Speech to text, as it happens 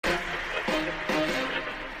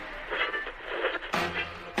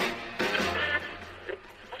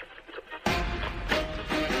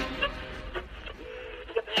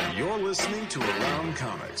to Around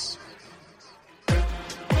Comics.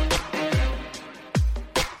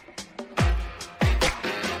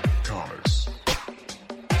 Comics.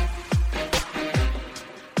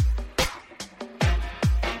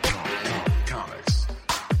 Comics.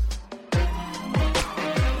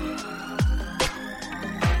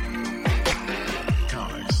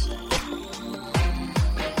 Comics.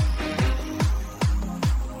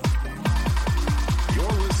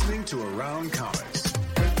 You're listening to Around Comics.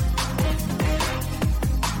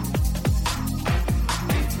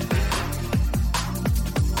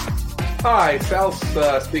 Hi, Sal's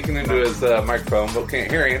speaking into his microphone, but can't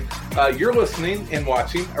hear him. You're listening and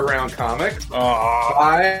watching Around Comics.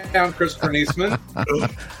 Hi, I'm Christopher Niesman.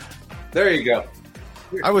 There you go.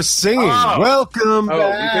 I was singing. Welcome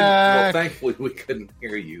back. Thankfully, we couldn't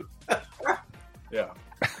hear you. Yeah.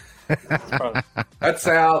 That's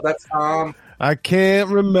Sal. That's Tom. I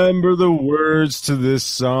can't remember the words to this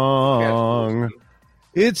song.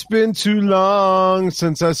 It's been too long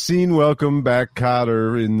since I seen Welcome Back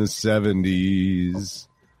Cotter in the 70s.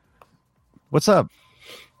 What's up?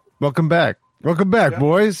 Welcome back. Welcome back,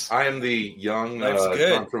 boys. I am the young That's good.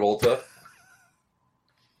 John Travolta.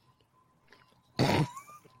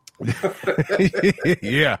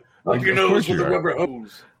 Yeah. Like your Of nose course with you a are. rubber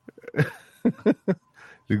hose.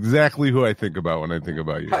 Exactly who I think about when I think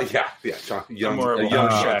about you. Yeah, John, young more of a John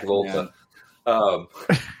Rorschach Travolta.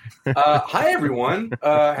 Hi everyone!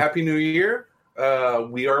 Happy New Year!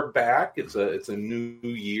 We are back. It's a new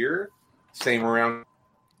year. Same around.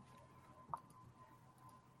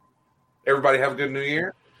 Everybody have a good New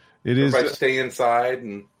Year. It is. Everybody stay inside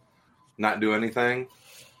and not do anything.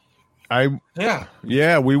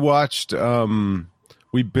 Yeah. We watched. We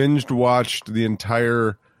binged watched the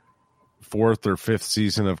entire 4th or 5th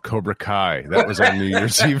season of Cobra Kai. That was on New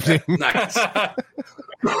Year's evening. Nice.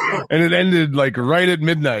 And it ended like right at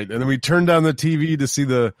midnight. And then we turned on the TV to see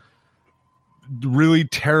the really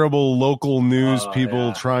terrible local news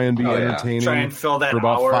people try and be entertaining. Try and fill that for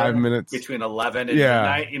about hour 5 minutes between 11 and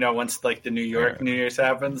midnight, once like the New York New Year's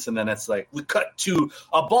happens. And then it's like, we cut to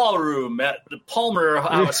a ballroom at the Palmer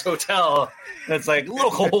House Hotel. And it's like,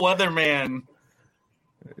 local weatherman.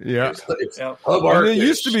 Yeah. It's Yep. And it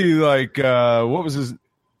used to be like what was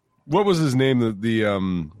his name?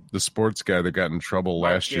 The sports guy that got in trouble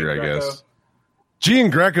last year, I guess. Gian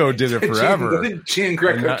Greco did it forever. What did Gian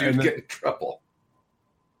Greco do to get in trouble?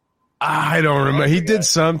 I don't remember. He did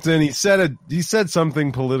something. He said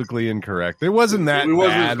something politically incorrect. It wasn't that It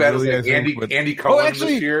wasn't as bad really, as Andy Cohen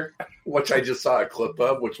this year, which I just saw a clip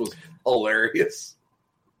of, which was hilarious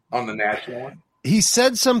on the national one. He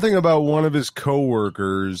said something about one of his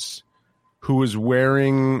coworkers who was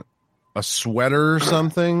wearing a sweater or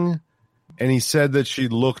something, and he said that she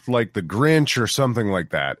looked like the Grinch or something like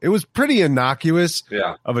that. It was pretty innocuous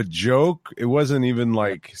of a joke. It wasn't even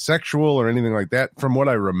like sexual or anything like that from what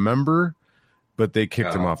I remember, but they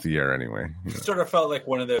kicked him off the air anyway. It sort of felt like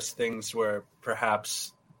one of those things where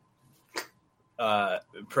perhaps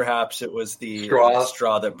it was the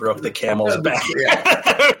straw that broke the camel's back.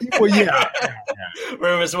 Well, yeah.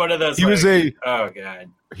 Where it was one of those. He was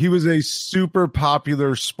He was a super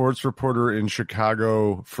popular sports reporter in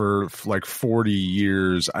Chicago for like 40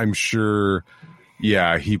 years. I'm sure.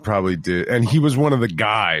 Yeah, he probably did. And he was one of the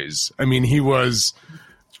guys. I mean, he was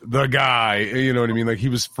the guy, you know what I mean? Like he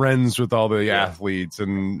was friends with all the athletes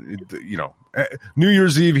and, New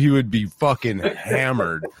Year's Eve, he would be fucking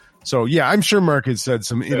hammered. So, yeah, I'm sure Mark had said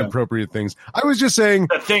some inappropriate things. I was just saying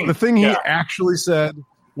the thing he actually said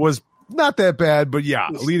was not that bad, but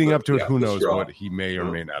leading up to it, who knows what he may or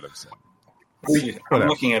may not have said. I'm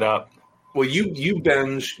looking it up. Well, you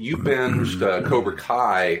binged Cobra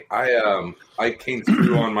Kai. I came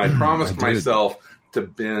through on my promise to myself to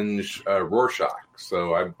binge Rorschach.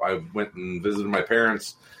 So I went and visited my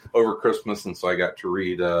parents over Christmas, and so I got to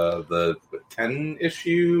read the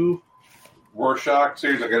 10-issue Rorschach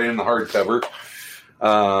series. I got it in the hardcover.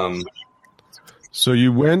 So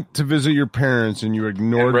you went to visit your parents and you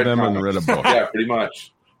ignored them and read a book. Yeah, pretty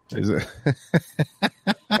much. Is it?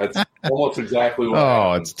 That's almost exactly what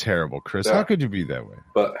happened. It's terrible, Chris. How could you be that way?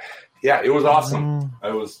 But yeah, it was awesome.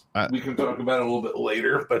 We can talk about it a little bit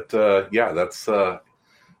later, but that's I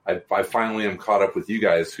finally am caught up with you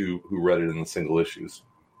guys who read it in the single issues.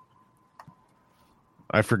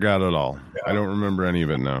 I forgot it all. Yeah. I don't remember any of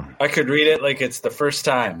it now. I could read it like it's the first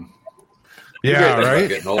time. Yeah, right?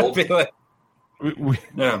 Getting old.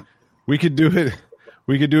 We could do it.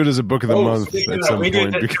 We could do it as a book of the month at some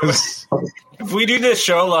point because if we do this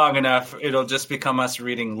show long enough, it'll just become us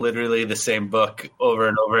reading literally the same book over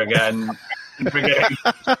and over again. forgetting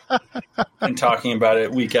and talking about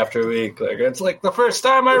it week after week. Like it's like the first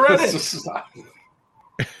time I read it.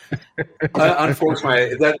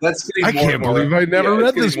 Unfortunately, that's getting I more can't and more, believe I never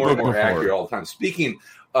read this more book and more before. accurate all the time. Speaking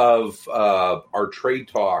of our trade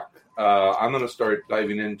talk, I'm going to start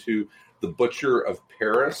diving into The Butcher of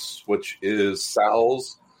Paris, which is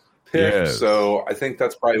Sal's pick. Yes. So I think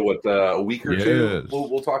that's probably what a week or two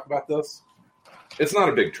we'll talk about this. It's not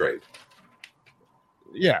a big trade.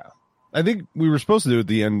 Yeah. I think we were supposed to do it at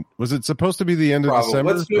the end. Was it supposed to be the end of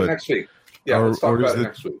December? Let's do it next week. Yeah, let's talk about it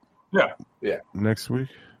next week. Yeah. Next week?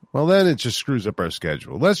 Well, then it just screws up our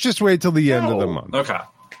schedule. Let's just wait till the end of the month. Okay.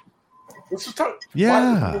 Let's just talk.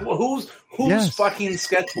 Yeah. Who's fucking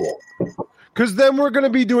schedule? Because then we're going to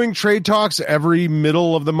be doing trade talks every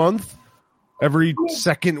middle of the month. Every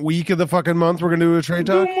second week of the fucking month, we're going to do a trade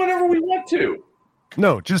talk. Do whenever we want to.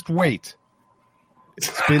 No, just wait.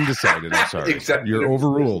 It's been decided. I'm sorry. Exactly. You're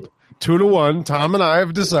overruled. 2-1. Tom and I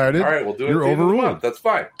have decided. All right, we'll do it. You're overruled. That's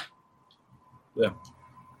fine. Yeah.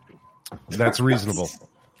 That's reasonable.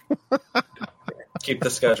 Keep the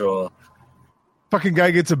schedule. Fucking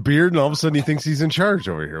guy gets a beard and all of a sudden he thinks he's in charge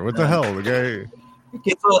over here. What the hell? The guy.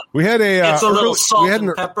 We had gets a little salt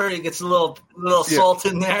and pepper. He gets a little salt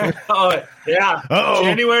in there. Oh yeah. Uh-oh.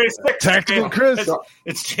 January 6th. Tactical Chris.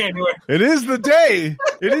 It's January. It is the day.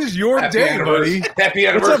 It is your day, buddy. Happy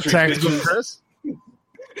anniversary. What's up, Tactical Chris?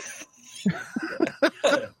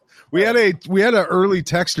 We had a early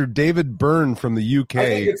texter, David Byrne from the UK. I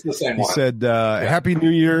think it's the same he one. said, "Happy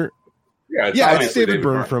New Year." It's David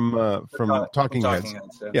Byrne from Talking Heads.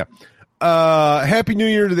 Yeah. Happy New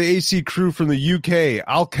Year to the AC crew from the UK.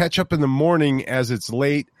 I'll catch up in the morning as it's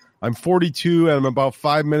late. I'm 42 and I'm about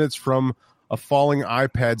 5 minutes from a falling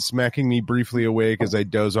iPad smacking me briefly awake as I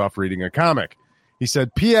doze off reading a comic. He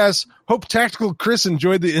said, P.S. Hope Tactical Chris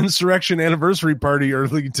enjoyed the Insurrection anniversary party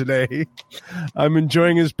early today. I'm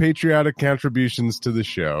enjoying his patriotic contributions to the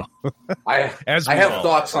show. I have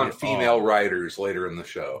thoughts on female writers later in the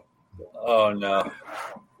show. Oh, no.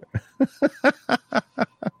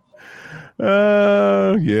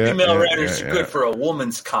 Yeah. Female writers are good for a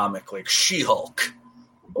woman's comic like She-Hulk.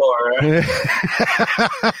 Or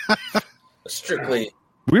strictly.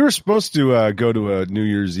 We were supposed to go to a New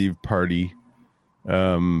Year's Eve party.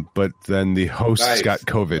 But then the hosts got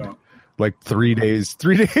COVID like 3 days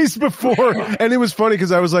before. And it was funny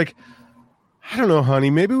because I was like, I don't know, honey,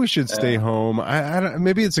 maybe we should stay home. I don't,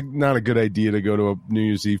 maybe it's not a good idea to go to a New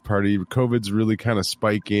Year's Eve party. COVID's really kind of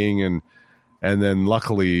spiking. And then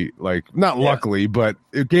luckily, luckily, but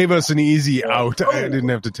it gave us an easy out. I didn't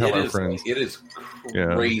have to tell our friends. It is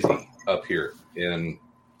crazy up here in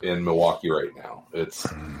Milwaukee right now. It's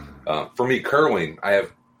for me, curling. I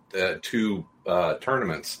have 2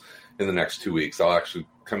 tournaments in the next 2 weeks. I'll actually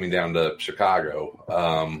coming down to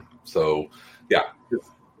Chicago. So yeah,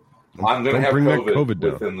 I'm going to have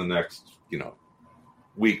COVID within the next,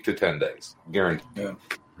 week to 10 days, guaranteed. Yeah.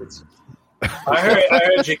 I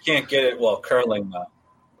heard you can't get it while curling now.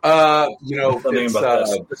 It's,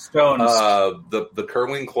 the stones. The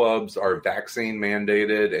curling clubs are vaccine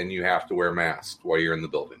mandated, and you have to wear masks while you're in the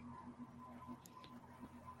building.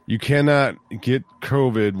 You cannot get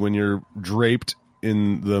COVID when you're draped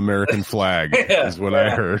in the American flag, is what I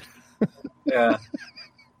heard. Yeah.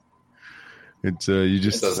 It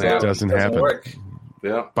doesn't happen. Work.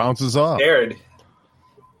 Yeah. Bounces off. Scared.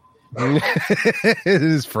 It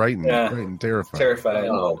is frightening. Yeah. Frightening, terrifying. Terrifying.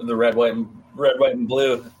 Oh. The red, white, and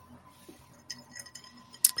blue.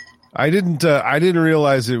 I didn't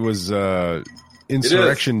realize it was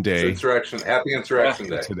Insurrection Day. It's Happy Insurrection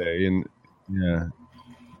Day today, and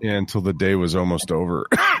until the day was almost over.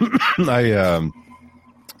 Pardon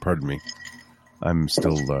me. I'm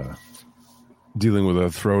still dealing with a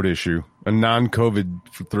throat issue, a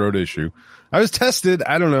non-COVID throat issue. I was tested.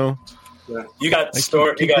 I don't know. You got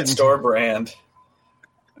store brand.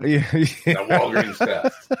 Yeah. That Walgreens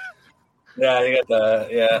test. Yeah, you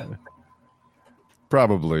got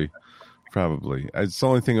Probably. It's the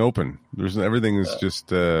only thing open. Everything is just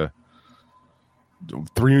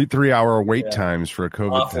 3-hour wait times for a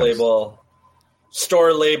COVID off-label,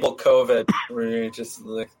 store label COVID. Where you're just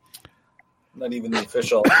not even the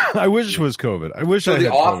official. I wish it was COVID. I wish I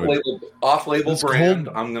had off-label brand.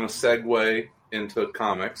 Cold. I'm going to segue into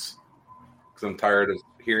comics because I'm tired of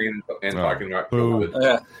hearing and talking about COVID.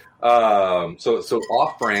 Yeah. So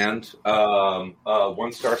off-brand,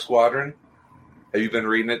 One Star Squadron. Have you been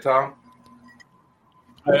reading it, Tom?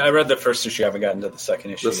 I read the first issue. I haven't gotten to the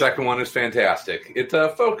second issue. The second one is fantastic. It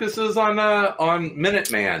focuses on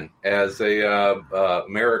Minuteman as a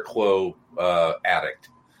Mariclo addict.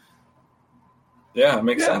 Yeah, it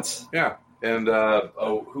makes sense. Yeah, And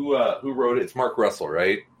who wrote it? It's Mark Russell,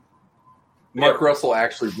 right? Mark Russell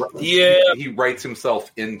actually, he writes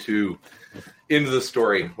himself into the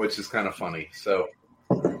story, which is kind of funny. So,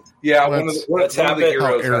 yeah, one of the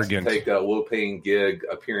heroes has to take a low-paying gig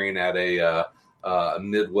appearing at a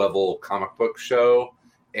mid-level comic book show,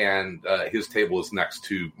 and his table is next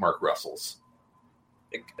to Mark Russell's.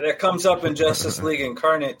 That comes up in Justice League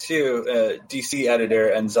Incarnate too. DC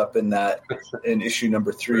editor ends up in that in issue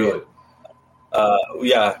number 3. Really?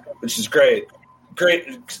 Which is great.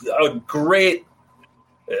 A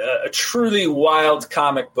truly wild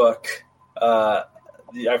comic book. I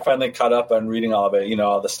finally caught up on reading all of it.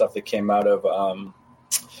 All the stuff that came out of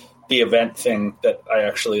the event thing that I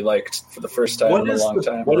actually liked for the first time in a long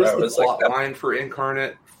time. What is the plot line for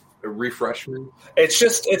Incarnate? Refresh me.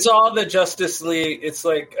 It's all the Justice League. It's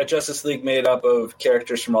like a Justice League made up of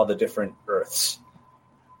characters from all the different Earths,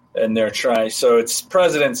 and they're trying. So it's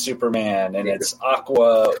President Superman, and it's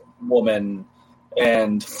Aqua Woman,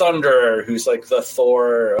 and Thunder, who's like the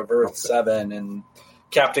Thor of Earth 7, and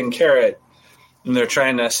Captain Carrot, and they're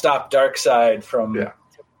trying to stop Darkseid from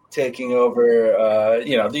taking over,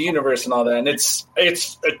 the universe and all that. And it's a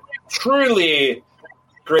truly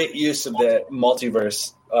great use of the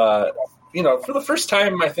multiverse. For the first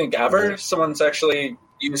time, I think ever, someone's actually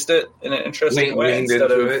used it in an interesting way. Leaned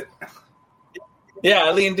into it. Yeah,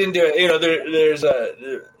 I leaned into it.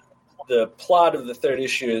 The plot of the third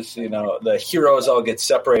issue is, the heroes all get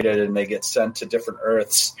separated and they get sent to different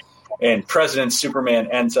Earths. And President Superman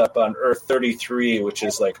ends up on Earth 33, which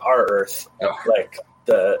is like our Earth.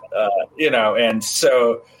 And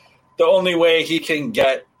so the only way he can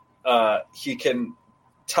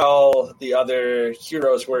tell the other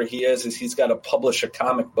heroes where he is he's got to publish a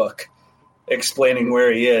comic book explaining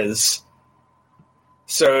where he is.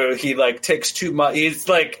 So he takes 2 months.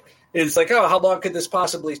 It's like, oh, how long could this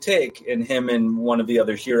possibly take? And him and one of the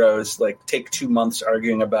other heroes take 2 months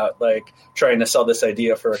arguing about trying to sell this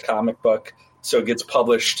idea for a comic book. So it gets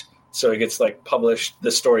published. So it gets published.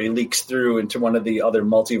 The story leaks through into one of the other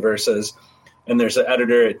multiverses. And there's an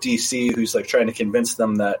editor at DC who's trying to convince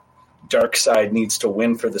them that Darkseid needs to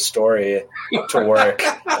win for the story to work.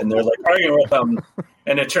 And they're arguing with him.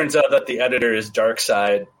 And it turns out that the editor is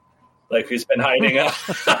Darkseid, who's been hiding as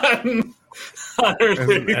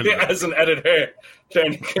an editor,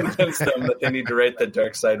 trying to convince them that they need to write that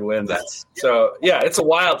Darkseid wins. So it's a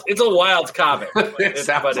wild comic. Wild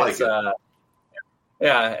stuff.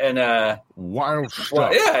 Well,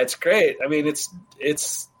 it's great. I mean, it's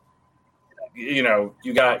you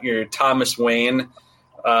got your Thomas Wayne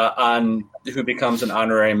who becomes an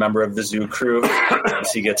honorary member of the Zoo Crew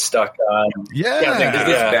as he gets stuck on. Is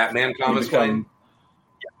this Batman Thomas Wayne?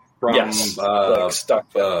 From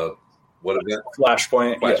stuck. What is it?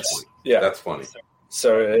 Flashpoint. Yes. Yeah, that's funny.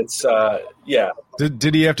 So it's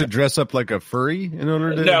Did he have to dress up like a furry in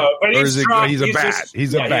order to? No, but he's a bat. He's a bat.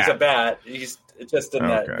 He's a bat. He's just in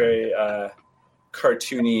that very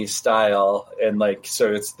cartoony style, and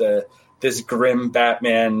so it's this grim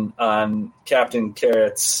Batman on Captain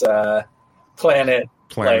Carrot's planet,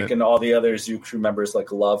 and all the other Zoo Crew members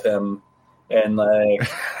love him, and they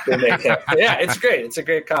make him. Yeah, it's great. It's a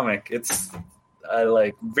great comic. It's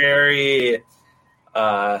very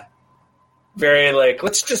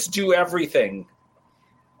let's just do everything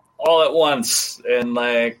all at once, and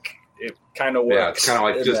it kind of works. Yeah, it's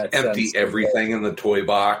kind of just empty everything in the toy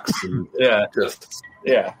box. And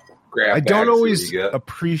grab. I don't always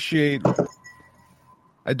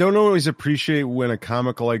appreciate when a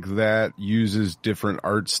comic like that uses different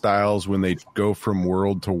art styles when they go from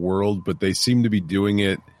world to world, but they seem to be doing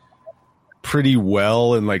it pretty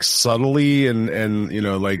well and subtly and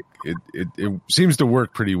it seems to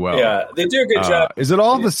work pretty well. Yeah, they do a good job. Is it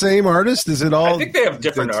all the same artist? Is it all? I think they have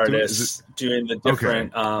different artists doing the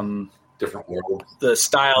different different worlds. The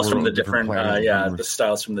styles from the different the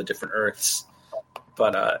styles from the different Earths.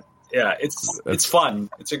 But it's fun.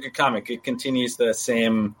 It's a good comic. It continues the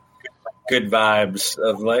same good vibes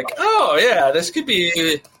of this could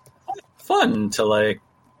be fun to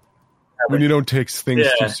when you don't take things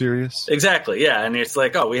too serious. Exactly. Yeah, and it's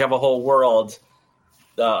we have a whole world,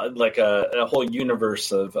 a whole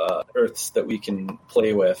universe of Earths that we can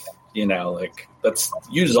play with. Let's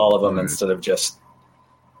use all of them instead of just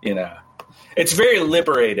It's very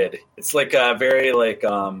liberated. It's very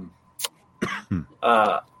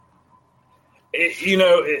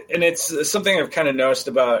and it's something I've kind of noticed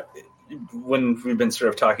about when we've been sort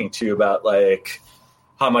of talking to you about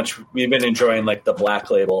how much we've been enjoying the Black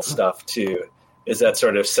Label stuff too, is that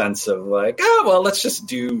sort of sense of let's just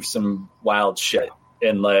do some wild shit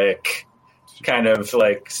and kind of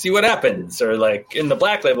like see what happens, or like in the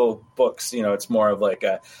Black Label books, it's more of like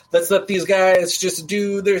let's let these guys just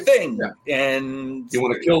do their thing. And you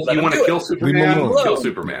want to kill Superman? Kill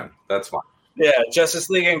Superman. That's fine. Yeah, Justice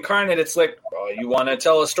League Incarnate. It's like, you want to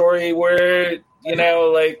tell a story where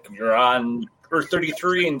like you're on Earth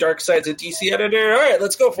 33 and Dark Side's a DC editor. All right,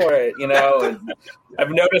 let's go for it. And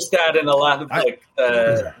I've noticed that in a lot of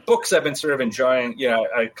books I've been sort of enjoying.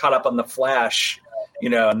 I caught up on The Flash.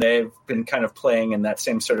 And they've been kind of playing in that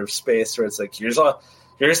same sort of space where it's like, here's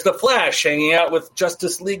the Flash hanging out with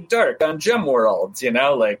Justice League Dark on Gem Worlds,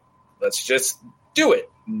 like, let's just do it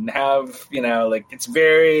and have, like,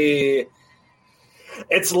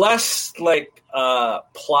 it's less like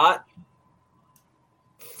plot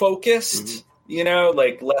focused,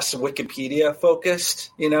 like less Wikipedia focused,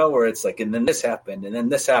 where it's like, and then this happened, and then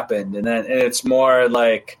this happened, and it's more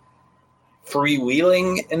like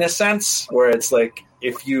freewheeling in a sense, where it's like,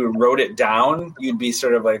 if you wrote it down, you'd be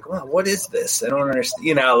sort of like, well, what is this? I don't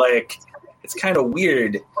understand. Like, it's kind of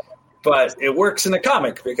weird, but it works in a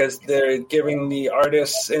comic because they're giving the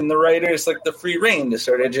artists and the writers like the free reign to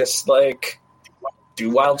sort of just like do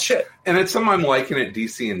wild shit. And it's something I'm liking at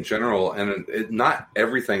DC in general, and not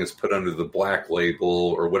everything is put under the Black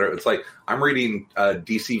Label or whatever. It's like, I'm reading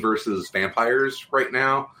DC versus Vampires right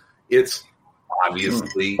now. It's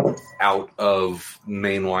obviously out of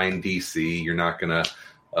mainline DC. You're not going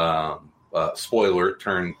to, spoiler,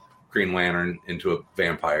 turn Green Lantern into a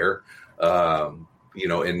vampire, and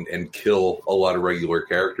kill a lot of regular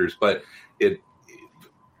characters. But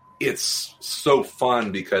it's so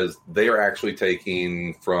fun because they are actually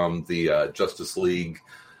taking from the Justice League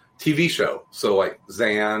TV show. So like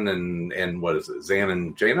Zan and what is it? Zan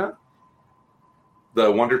and Jaina? The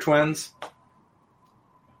Wonder Twins?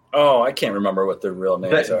 Oh, I can't remember what their real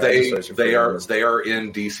names are. They are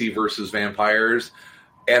in DC versus Vampires,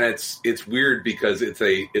 and it's weird because it's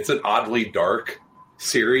an oddly dark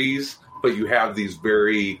series, but you have these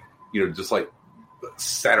very just like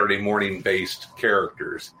Saturday morning based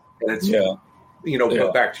characters, and it's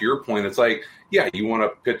But back to your point, it's like, you want to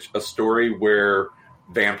pitch a story where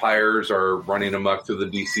vampires are running amok through the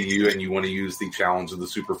DCU, and you want to use the Challenge of the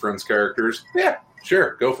Super Friends characters. Yeah,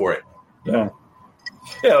 sure, go for it. Yeah.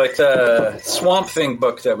 Yeah, like the Swamp Thing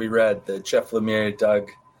book that we read, the Jeff Lemire, Doug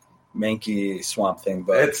Mankey Swamp Thing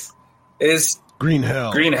book. Is Green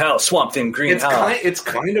Hell, Swamp Thing, Hell. It's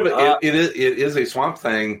kind of it is a Swamp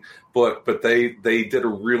Thing, but they did a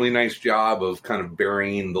really nice job of kind of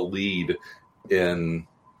burying the lead in.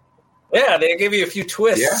 Yeah, they gave you a few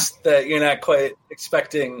twists that you're not quite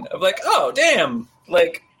expecting. Of like, oh damn,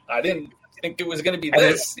 like I didn't think it was going to be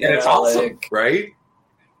this. It's awesome, right?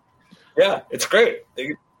 Yeah, it's great.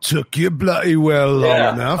 They took you bloody well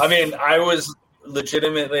long enough. I mean, I was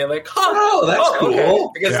legitimately like, that's cool. Okay.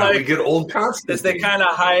 Because we get old constants. Because they kind of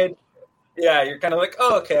hide. Yeah, you're kind of like,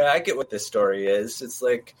 oh, okay, I get what this story is. It's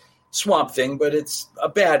like Swamp Thing, but it's a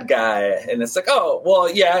bad guy, and it's like, oh,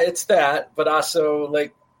 well, yeah, it's that, but also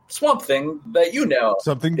like Swamp Thing that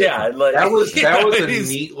something. Yeah, like that was a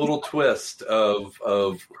neat little twist of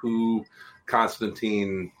who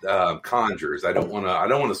Constantine conjures. I don't want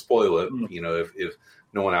to spoil it. If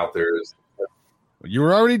no one out there is. You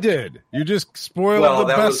already did. You just spoiled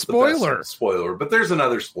the best spoiler. Best spoiler, but there's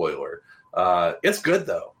another spoiler. It's good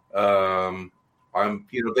though. And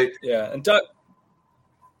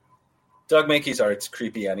Doug Mankey's art's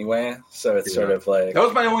creepy anyway, so it's sort of like that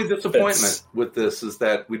was my only disappointment with this is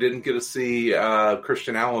that we didn't get to see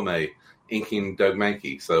Christian Alame inking Doug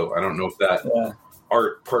Mankey. So I don't know if that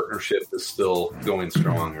art partnership is still going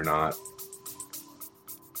strong or not.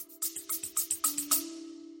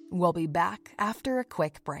 We'll be back after a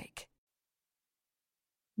quick break.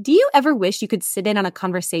 Do you ever wish you could sit in on a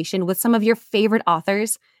conversation with some of your favorite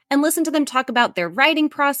authors and listen to them talk about their writing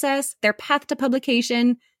process, their path to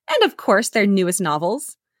publication, and of course, their newest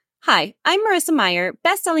novels? Hi, I'm Marissa Meyer,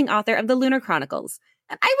 best-selling author of The Lunar Chronicles,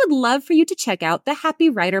 and I would love for you to check out the Happy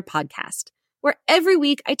Writer podcast, where every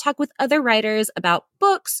week I talk with other writers about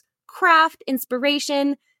books, craft,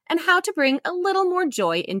 inspiration, and how to bring a little more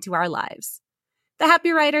joy into our lives. The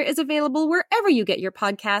Happy Writer is available wherever you get your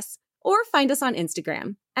podcasts, or find us on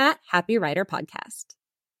Instagram at Happy Writer Podcast.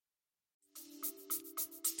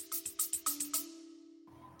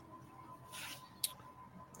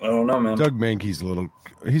 I don't know, man. Doug Mankey's a little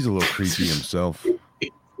creepy himself.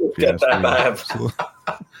 Get that vibe.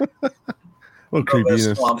 Little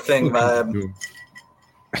creepiness. Swamp Thing vibe.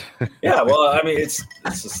 Yeah, well, I mean, it's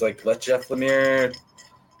just like let Jeff Lemire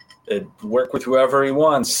work with whoever he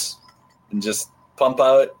wants and just pump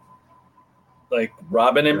out like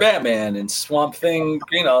Robin and Batman and Swamp Thing.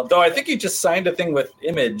 Though I think he just signed a thing with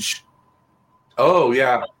Image Oh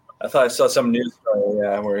yeah, I thought I saw some news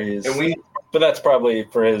story, where he's. But that's probably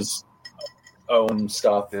for his own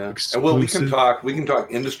stuff. Yeah. And well, we can talk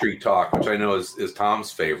industry talk, which I know is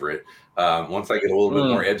Tom's favorite. Once I get a little bit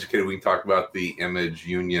more educated, we can talk about the Image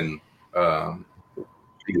Union deal.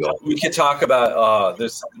 We could talk about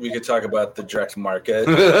this. We could talk about the direct market.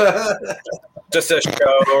 Just a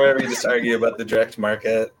show where we just argue about the direct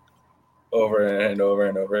market over and over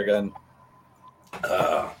and over again.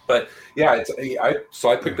 But yeah, I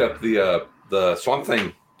picked up the Swamp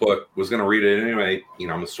Thing book. Was going to read it anyway.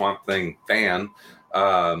 I'm a Swamp Thing fan.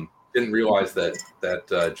 Didn't realize that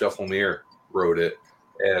Jeff Lemire wrote it,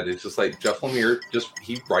 and it's just like Jeff Lemire.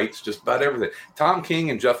 He writes just about everything. Tom King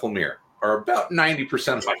and Jeff Lemire are about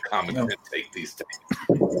 90% of my comic intake these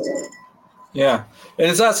days. Yeah,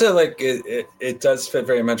 and it's also like it does fit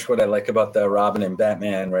very much what I like about the Robin and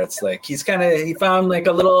Batman, where it's like he found like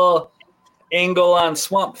a little angle on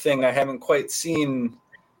Swamp Thing I haven't quite seen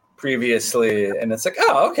previously, and it's like,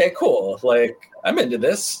 oh, okay, cool. Like I'm into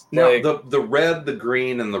this. Now like, the red, the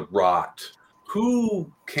green, and the rot.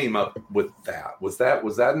 Who came up with that? Was that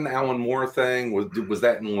an Alan Moore thing? Was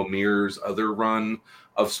that in Lemire's other run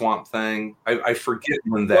of Swamp Thing? I forget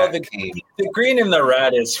when that came. The green and the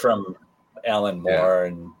red is from Alan Moore,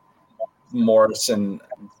 and Morrison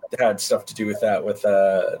had stuff to do with that, with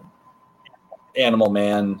Animal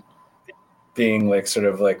Man being like sort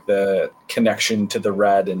of like the connection to the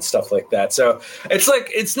red and stuff like that. So it's like,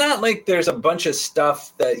 it's not like there's a bunch of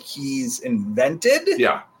stuff that he's invented.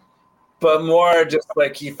 Yeah. But more just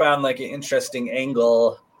like he found like an interesting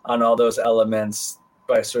angle on all those elements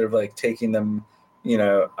by sort of like taking them,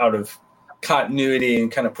 out of continuity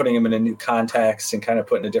and kind of putting them in a new context and kind of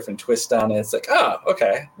putting a different twist on it. It's like, oh,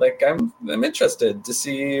 okay. Like I'm interested to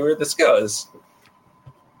see where this goes.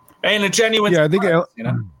 And a genuine I think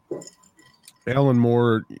Alan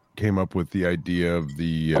Moore came up with the idea of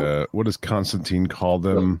the what does Constantine call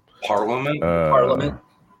them? Parliament. Parliament.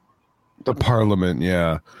 The Parliament,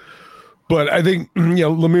 yeah. But I think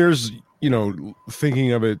Lemire's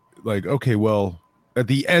thinking of it like, okay, well, at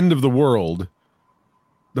the end of the world,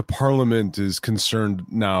 the Parliament is concerned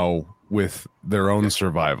now with their own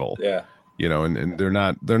survival. Yeah. And they're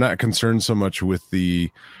not concerned so much with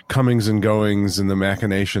the comings and goings and the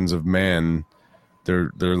machinations of man.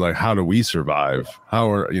 They're like, how do we survive?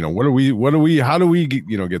 How do we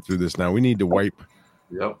get through this now? We need to wipe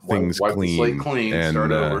things wipe clean. The slate clean and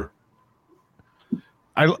start over.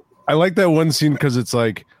 I like that one scene because it's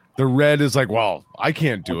like the red is like, well, I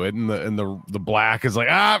can't do it, and the black is like,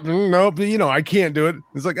 nope, I can't do it.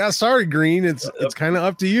 It's like, sorry, green, it's kind of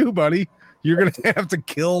up to you, buddy. You're gonna have to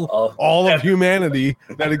kill all of humanity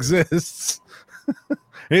that exists.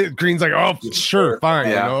 Green's like, oh, sure, fine.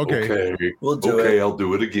 Okay. We'll do it. Okay, I'll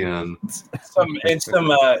do it again. Some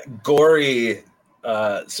gory,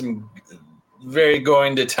 some very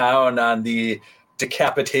going to town on the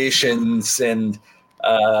decapitations and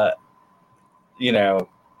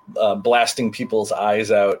blasting people's eyes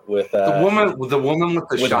out with the woman with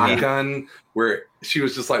the shotgun, where she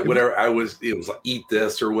was just like, whatever. It was like, eat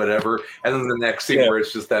this or whatever, and then the next scene where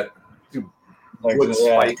it's just that wood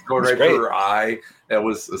spike going right through her eye.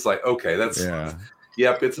 It's like, okay, that's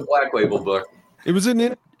yep, it's a Black Label book. It was an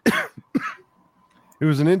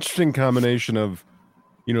interesting combination of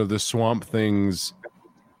the Swamp Thing's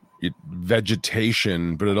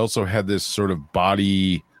vegetation, but it also had this sort of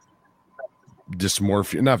body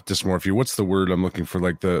dysmorphia, not dysmorphia, what's the word I'm looking for,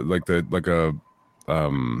 like the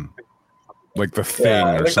thing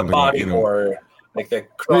or like something, the body horror, like the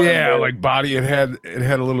like body. It had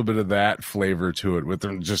a little bit of that flavor to it with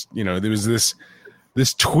them. Just there was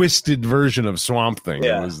this twisted version of Swamp Thing.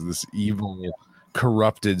 It was this evil,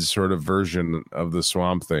 corrupted sort of version of the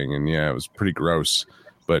Swamp Thing, and it was pretty gross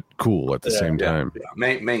but cool at the same time.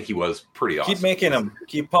 Mankey was pretty awesome. Keep making them.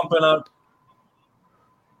 Keep pumping up.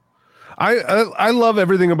 I love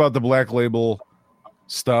everything about the Black Label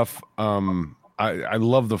stuff. I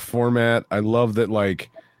love the format. I love that. Like,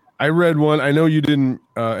 I read one. I know you didn't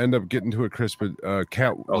end up getting to it, Chris, but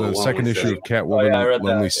the second issue of Catwoman,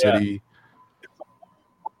 Lonely City.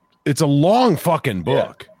 It's a long fucking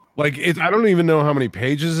book. Like, I don't even know how many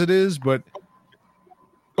pages it is, but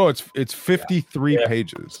it's 53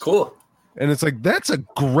 pages. Cool. And it's like, that's a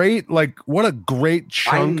great, like, what a great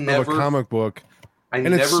chunk of a comic book. And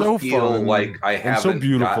never it's so feel fun, like I haven't so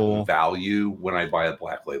beautiful. Gotten value when I buy a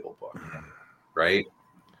Black Label book, right?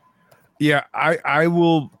 Yeah, I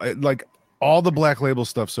will, like, all the Black Label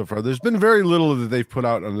stuff so far. There's been very little that they've put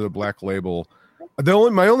out under the Black Label.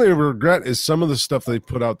 My only regret is some of the stuff they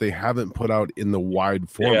put out, they haven't put out in the wide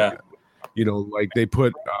format. Like they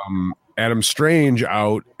put Adam Strange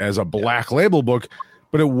out as a Black Label book,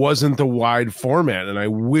 but it wasn't the wide format, and I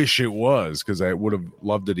wish it was because I would have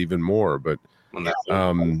loved it even more. But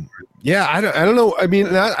yeah, I don't know. I mean,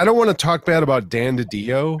 I don't want to talk bad about Dan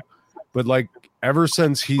DiDio, but like ever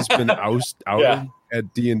since he's been outed at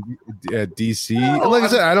DC, like I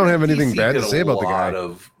said, I don't have anything bad to say about the guy. A lot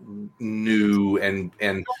of new and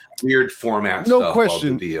weird format no stuff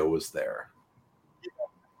question. while DiDio was there.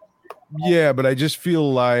 Yeah, but I just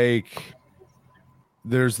feel like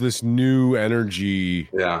there's this new energy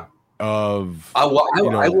of I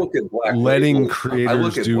look at Black letting Label,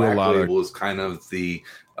 creators do Black a lot Label of as kind of the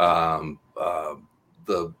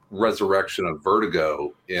resurrection of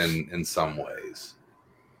Vertigo in some ways.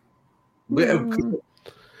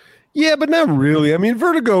 Yeah, but not really. I mean,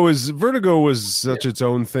 Vertigo was such its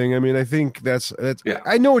own thing. I mean, I think that's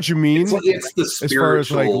I know what you mean. It's the spiritual as far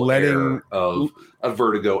as like letting of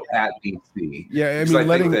Vertigo at DC. Yeah, I mean,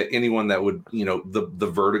 letting think that anyone that would,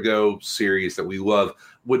 the Vertigo series that we love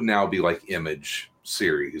would now be like Image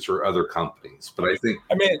series or other companies. But I think,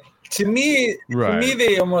 to me,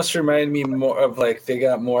 they almost remind me more of like they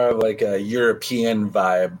got more of like a European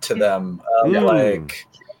vibe to them. Like,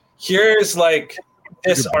 here's like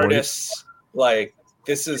this artist, like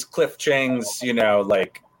this is Cliff Chang's,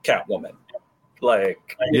 like Catwoman,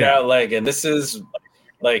 like like, and this is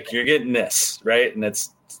like you're getting this right, and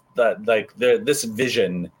it's that like this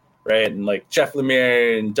vision, right, and like Jeff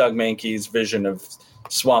Lemire and Doug Mankey's vision of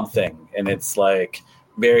Swamp Thing, and it's like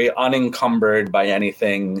very unencumbered by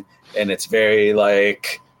anything, and it's very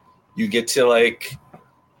like you get to like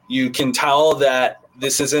you can tell that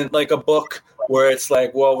this isn't like a book where it's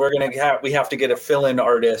like, well, we have to get a fill-in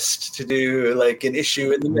artist to do like an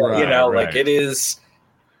issue in the middle, like it is.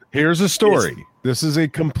 Here's a story. This is a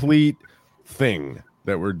complete thing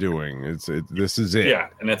that we're doing. This is it. Yeah,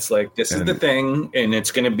 and it's like this is the thing, and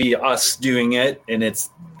it's going to be us doing it, and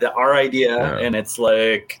it's our idea, and it's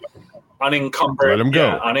like unencumbered. Let them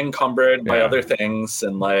go. Unencumbered by other things,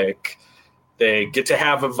 and like they get to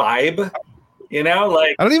have a vibe.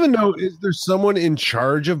 Like I don't even know. Is there someone in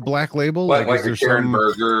charge of Black Label? Like is there Karen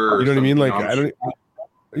Berger? You know what I mean? Like I don't.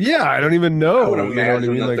 Yeah, I don't even know. I would imagine you know what I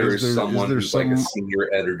mean? that Like, there's someone who's like a senior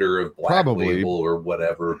editor of Black Label or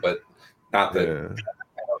whatever, but not that. Yeah.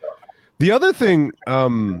 The other thing,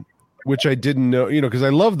 which I didn't know, because I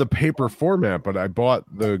love the paper format, but I bought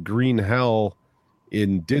the Green Hell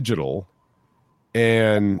in digital,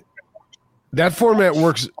 and that format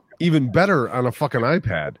works even better on a fucking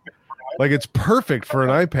iPad. Like it's perfect for an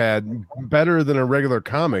iPad, better than a regular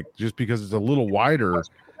comic, just because it's a little wider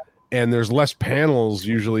and there's less panels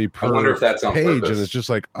usually per I wonder if that's on page, purpose. and it's just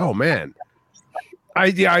like, oh man.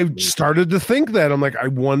 I started to think that. I'm like, I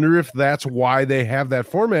wonder if that's why they have that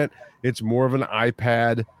format. It's more of an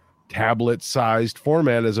iPad tablet-sized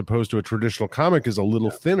format as opposed to a traditional comic is a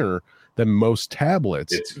little thinner than most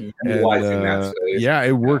tablets. It's utilizing that space. Yeah,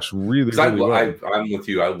 it works really well. I'm with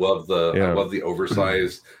you. I love the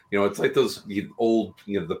oversized. It's like those old,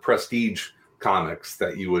 the prestige comics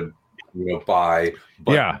that you would, buy,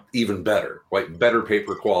 but even better, like better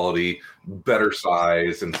paper quality, better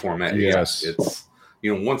size and format. Yes, it's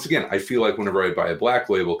once again, I feel like whenever I buy a Black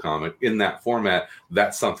Label comic in that format,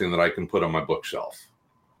 that's something that I can put on my bookshelf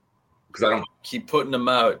because I don't keep putting them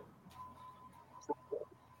out.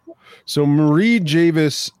 So Marie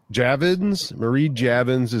Javins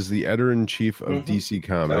is the editor-in-chief of DC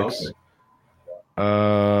Comics.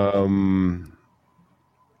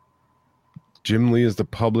 Jim Lee is the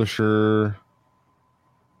publisher.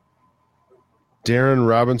 Darren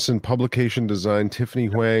Robinson, publication design. Tiffany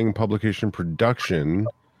Huang, publication production.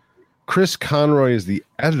 Chris Conroy is the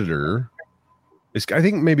editor. I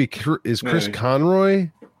think maybe is Chris Conroy?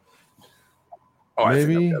 Oh,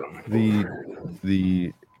 maybe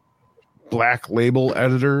the Black Label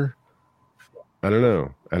editor. I don't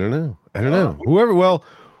know.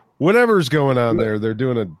 Whatever's going on there, they're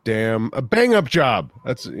doing a bang up job.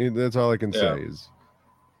 That's all I can say is.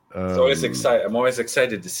 It's always excited. I'm always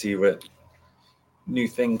excited to see what new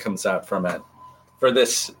thing comes out from it for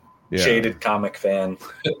this jaded comic fan.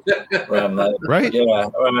 Where I'm like, right? Yeah.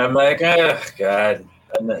 I'm like, oh God.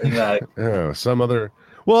 Some other.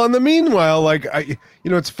 Well, in the meanwhile, like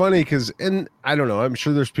it's funny because, and I don't know, I'm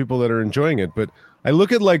sure there's people that are enjoying it, but I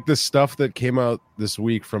look at like the stuff that came out this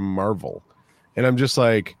week from Marvel, and I'm just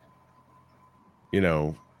like,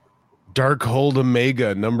 Darkhold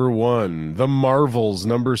Omega #1, The Marvels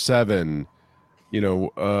 #7,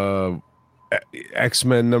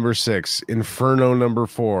 X-Men #6, Inferno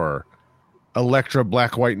 #4, Elektra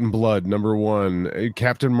Black, White, and Blood #1,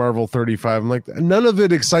 Captain Marvel 35. I'm like, none of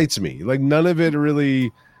it excites me. Like none of it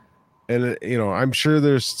really. And I'm sure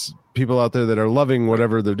there's people out there that are loving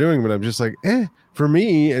whatever they're doing, but I'm just like, for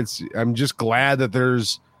me, I'm just glad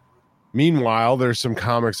that meanwhile, there's some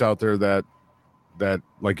comics out there that,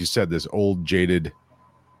 like you said, this old jaded,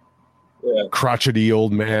 crotchety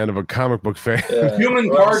old man of a comic book fan. Yeah.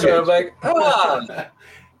 Human Target. Target. Like,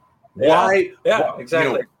 Why? Yeah,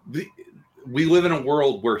 exactly. We live in a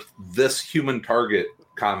world where this Human Target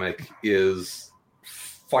comic is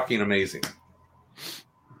fucking amazing.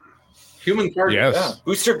 Human Target. Yes. Yeah.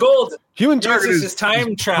 Booster Gold. Human Target uses his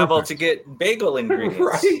time travel perfect. to get bagel ingredients.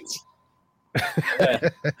 Right. Yeah.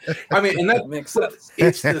 I mean, and that makes sense.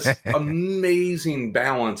 It's this amazing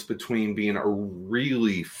balance between being a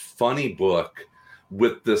really funny book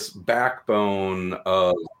with this backbone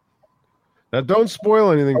of. Now, don't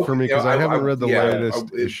spoil anything for me because I haven't read the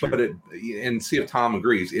latest issue. But and see if Tom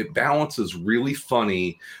agrees. It balances really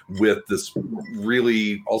funny with this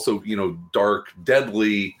really also, dark,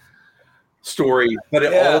 deadly story, but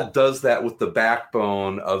it all does that with the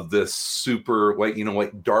backbone of this super, like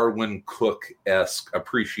Darwin Cook-esque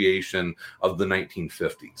appreciation of the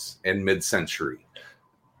 1950s and mid-century.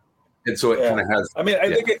 And so it kind of has. I mean,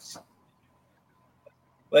 I think it's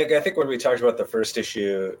like, I think when we talked about the first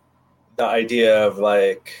issue, the idea of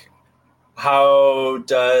like, how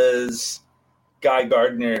does Guy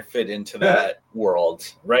Gardner fit into that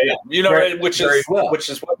world, right? Which is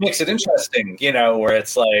what makes it interesting, where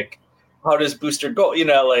it's like, how does Booster Gold,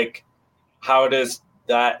 like, how does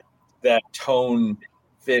that tone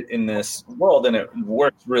fit in this world? And it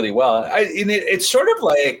works really well. It's sort of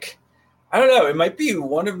like, I don't know, it might be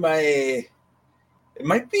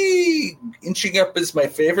inching up as my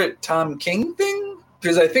favorite Tom King thing,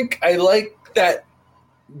 because I think I like that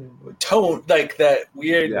tone, like that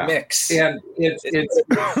weird mix. And it's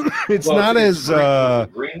not as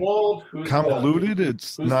Greenwald, convoluted.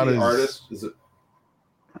 It's not the as artist. Is it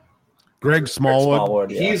Greg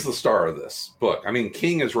Smallwood? He's the star of this book. I mean,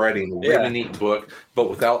 King is writing a really neat book,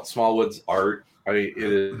 but without Smallwood's art,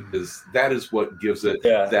 that is what gives it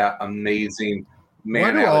that amazing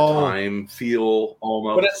man out of time feel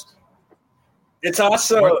almost. But it's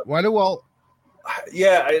also why do all?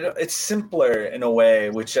 Yeah, it's simpler in a way,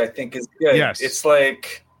 which I think is good. Yes. It's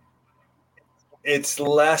like it's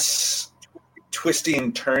less twisty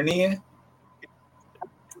and turny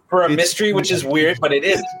for a mystery, which is weird, but it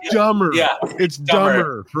is dumber. Yeah, it's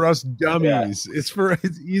dumber for us dummies. Yeah. It's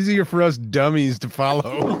easier for us dummies to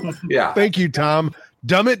follow. Yeah. Thank you, Tom.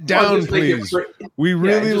 Dumb it down, please. We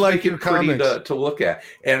really like your comics to look at.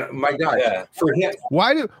 And my God, for him,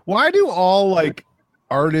 why do all like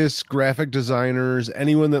artists, graphic designers,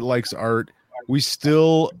 anyone that likes art, we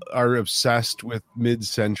still are obsessed with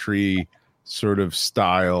mid-century sort of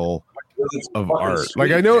style of art? Sweet,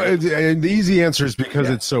 like I know and the easy answer is because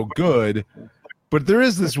it's so good, but there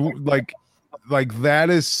is this like that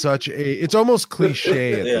is such it's almost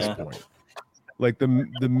cliche at this point. Like the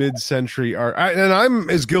mid-century art, and I'm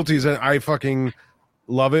as guilty as I fucking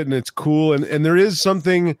love it, and it's cool, and there is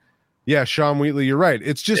something. Yeah, Sean Wheatley, you're right.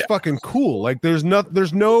 It's just fucking cool. Like there's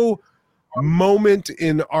no moment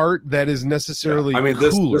in art that is necessarily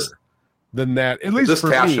cooler than that. At least this for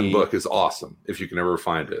Cashin me, book is awesome if you can ever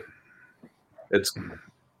find it. It's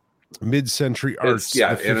mid-century art.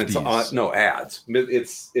 And it's no ads.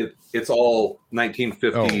 It's all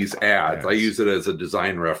 1950s ads. I use it as a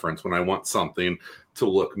design reference when I want something to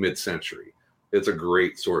look mid-century. It's a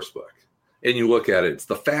great source book. And you look at it,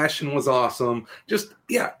 the fashion was awesome. Just,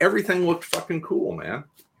 everything looked fucking cool, man.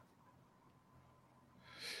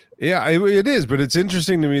 Yeah, it is, but it's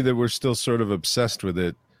interesting to me that we're still sort of obsessed with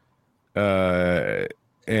it. And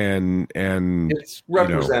it's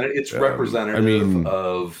representative. It's representative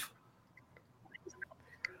of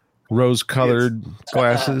rose-colored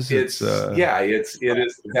glasses. It is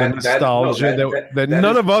that nostalgia that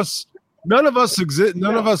none of us. None of us existed.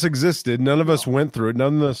 None of us went through it.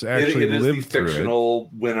 None of us actually lived through it. It is the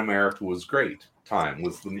fictional when America was great time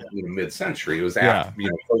was the mid-century. It was after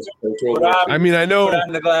I mean, I know. Put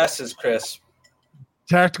on the glasses, Chris.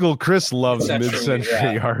 Tactical Chris loves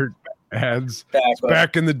mid-century art ads.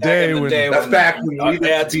 Back in the day when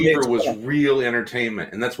Beaver was real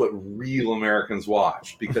entertainment, and that's what real Americans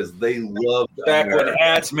watched because they loved when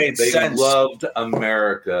ads made sense. They loved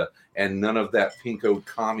America. And none of that pinko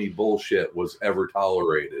commie bullshit was ever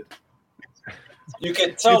tolerated. You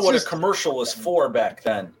could tell what a commercial was for back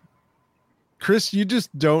then. Chris, you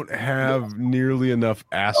just don't have nearly enough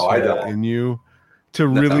asshole in you to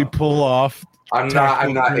really pull off. I'm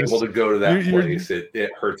not able to go to that place.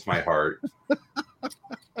 It hurts my heart.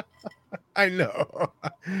 I know.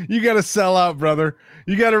 You got to sell out, brother.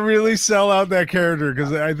 You got to really sell out that character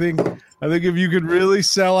because I think I think if you could really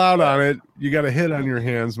sell out on it, you got a hit on your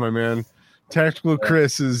hands, my man. Tactical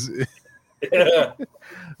Chris is. Yeah.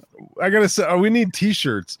 I gotta say, we need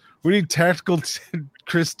T-shirts. We need Tactical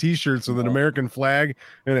Chris T-shirts with an American flag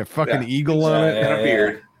and a fucking eagle on it and a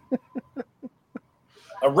beard.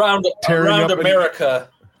 Around America.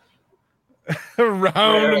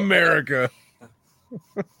 Around America.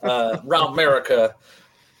 Around America.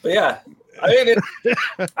 But yeah, I mean,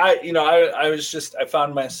 I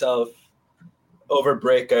found myself over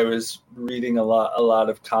break. I was reading a lot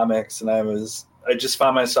of comics, and I just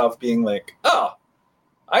found myself being like, oh,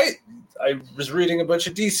 I was reading a bunch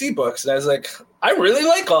of DC books, and I was like, I really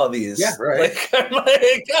like all these. Yeah, right. I'm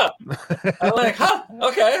like, huh,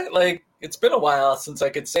 okay. Like, it's been a while since I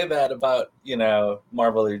could say that about,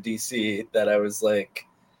 Marvel or DC, that I was like,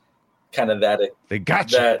 kind of that. They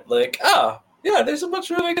got you. That, like, oh, yeah, there's a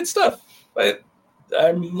bunch of really good stuff. But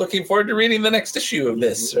I'm looking forward to reading the next issue of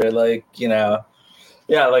this. Or like,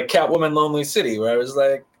 like Catwoman Lonely City, where I was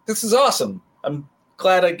like, this is awesome. I'm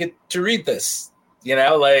glad I get to read this.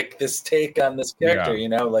 Like this take on this character,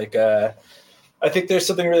 I think there's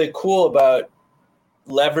something really cool about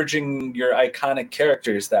leveraging your iconic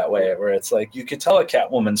characters that way, where it's like you could tell a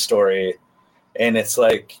Catwoman story and it's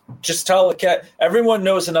like, just tell a everyone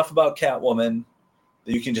knows enough about Catwoman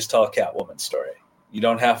that you can just tell a Catwoman story. You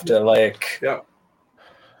don't have to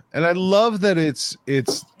And I love that it's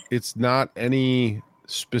not any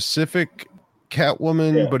specific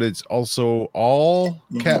Catwoman, but it's also all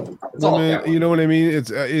Catwoman. You know what I mean?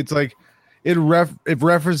 It's like it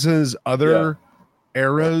references other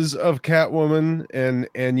eras of Catwoman,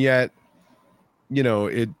 and yet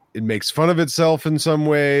it makes fun of itself in some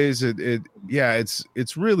ways.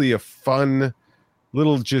 It's really a fun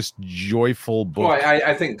little just joyful book. Well,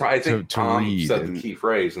 I think Tom read said the key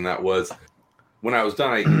phrase, and that was, when I was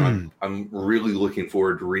done, I'm really looking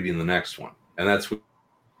forward to reading the next one, and that's when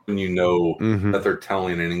that they're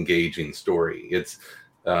telling an engaging story. It's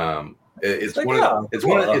one of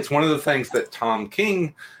the things that Tom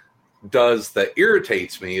King does that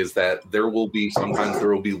irritates me, is that there will be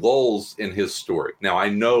lulls in his story. Now, I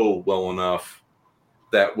know well enough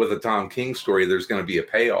that with a Tom King story, there's going to be a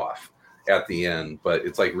payoff at the end, but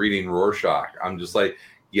it's like reading Rorschach. I'm just like,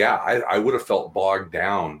 I would have felt bogged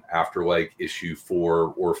down after like issue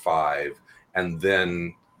 4 or 5, and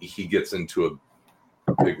then he gets into a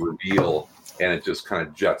big reveal and it just kind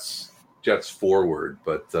of jets forward.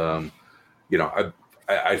 But I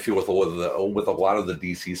feel with a lot of the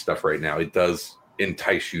DC stuff right now, it does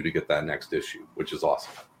entice you to get that next issue, which is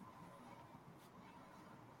awesome.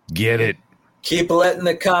 Get it. Keep letting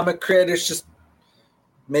the comic creators just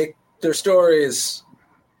make their stories.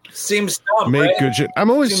 Seems dumb, Make right? good shit.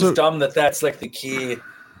 I'm always Seems dumb that's like the key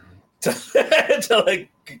to like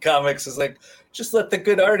comics, is like, just let the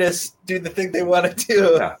good artists do the thing they want to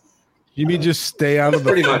do. Yeah. You mean just stay out of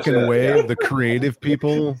the fucking way of the creative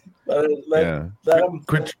people? Let them.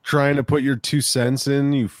 Quit trying to put your 2 cents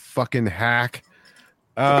in, you fucking hack.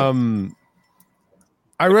 I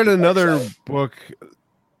read another book.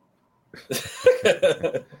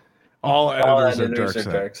 All editors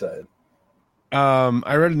are dark side.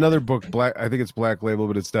 I read another book, I think it's Black Label,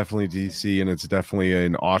 but it's definitely DC, and it's definitely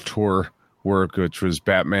an auteur work, which was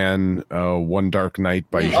Batman One Dark Knight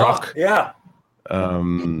by Jacques.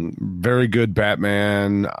 Very good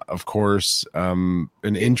Batman, of course. An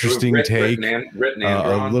interesting take, written and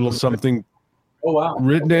drawn. a little something. Oh wow!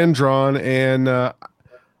 Written and drawn, and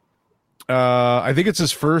I think it's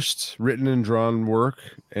his first written and drawn work.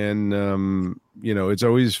 And it's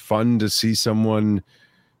always fun to see someone,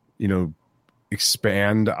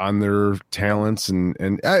 expand on their talents.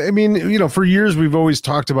 And I mean, for years we've always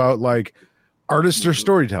talked about like, artists are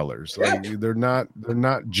storytellers. Like they're not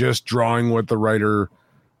just drawing what the writer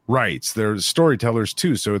writes. They're storytellers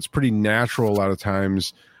too. So it's pretty natural a lot of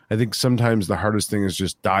times. I think sometimes the hardest thing is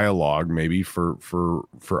just dialogue, maybe for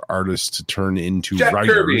artists to turn into Jack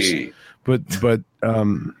writers. Kirby. But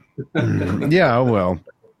yeah, well.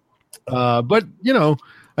 But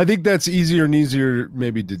I think that's easier and easier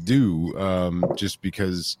maybe to do, just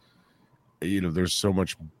because there's so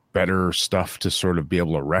much better stuff to sort of be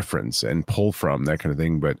able to reference and pull from, that kind of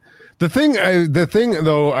thing. But the thing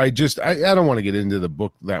though, I don't want to get into the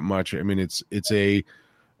book that much. I mean, it's a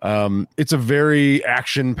very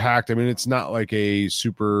action packed. I mean, it's not like a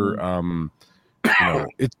super,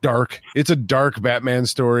 it's dark. It's a dark Batman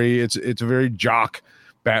story. It's a very jock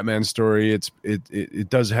Batman story. It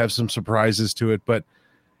does have some surprises to it, but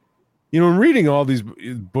in reading all these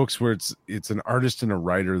books where it's an artist and a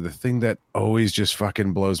writer, the thing that always just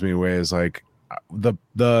fucking blows me away is like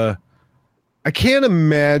I can't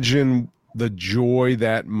imagine the joy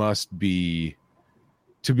that must be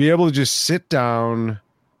to be able to just sit down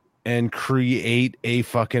and create a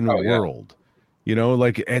fucking world, you know,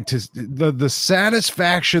 like, and to the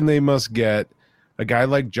satisfaction they must get, a guy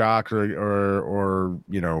like Jock or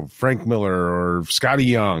you know, Frank Miller or Scotty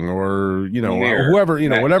Young or, you know, whoever, you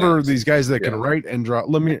know, whatever these guys that can write and draw,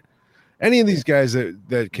 any of these guys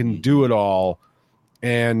that can do it all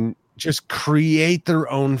and just create their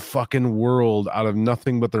own fucking world out of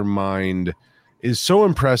nothing but their mind is so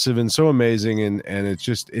impressive and so amazing. And it's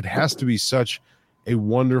just, it has to be such a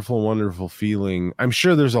wonderful, wonderful feeling. I'm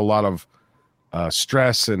sure there's a lot of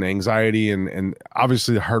stress and anxiety and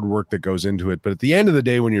obviously the hard work that goes into it. But at the end of the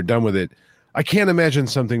day, when you're done with it, I can't imagine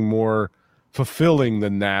something more fulfilling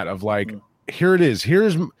than that of like, here it is.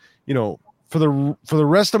 Here's, you know, for the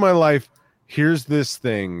rest of my life, here's this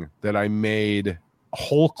thing that I made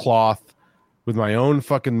whole cloth with my own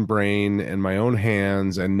fucking brain and my own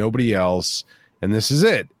hands and nobody else. And this is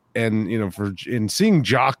it. And, you know, in seeing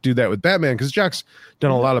Jock do that with Batman, because Jock's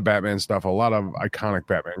done a lot of Batman stuff, a lot of iconic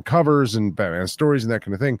Batman covers and Batman stories and that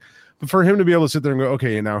kind of thing. But for him to be able to sit there and go,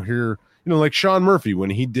 okay, now here, you know, like Sean Murphy, when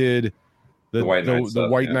he did the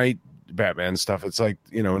White Knight Batman stuff, it's like,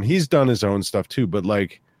 you know, and he's done his own stuff too, but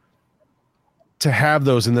like to have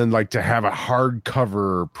those and then like to have a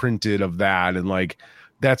hardcover printed of that and like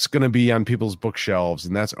that's going to be on people's bookshelves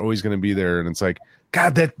and that's always going to be there. And it's like,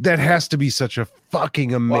 God, that has to be such a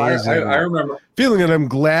fucking amazing I remember feeling, and I'm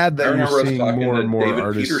glad that you're seeing more and more David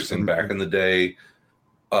artists. Peterson back in the day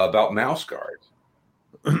about mouse guards,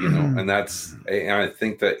 you know, and I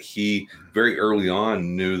think that he very early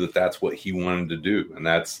on knew that that's what he wanted to do, and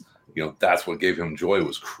that's, you know, that's what gave him joy,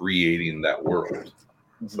 was creating that world.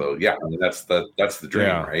 So yeah, I mean, that's the dream,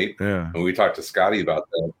 right? Yeah. And we talked to Scotty about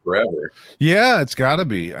that forever. Yeah, it's got to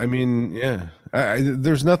be. I mean, yeah,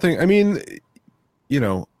 there's nothing. I mean, you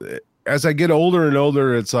know, as I get older and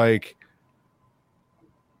older, it's like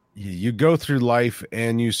you go through life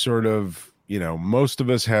and you sort of, you know, most of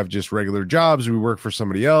us have just regular jobs. We work for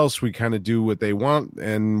somebody else. We kind of do what they want,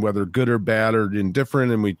 and whether good or bad or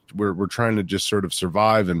indifferent, and we're trying to just sort of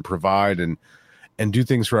survive and provide and do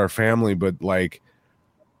things for our family. But like,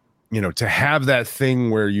 you know, to have that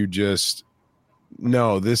thing where you just,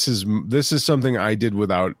 no, this is something I did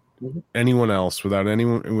without anyone else, without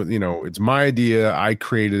anyone, you know, it's my idea. I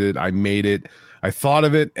created it. I made it. I thought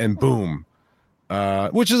of it, and boom.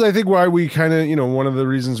 Which is, I think, why we kind of, you know, one of the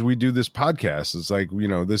reasons we do this podcast is like, you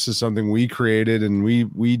know, this is something we created and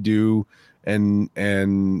we do. And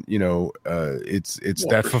you know, it's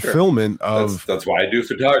that fulfillment of that's why I do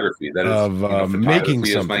photography. That is, of you know, making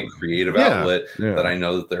photography is my creative outlet. Yeah. That I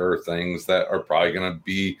know that there are things that are probably going to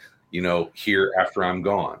be, you know, here after I'm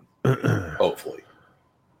gone, hopefully.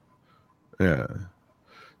 Yeah,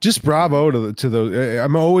 just bravo to those.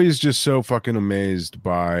 I'm always just so fucking amazed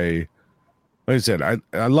by, like I said,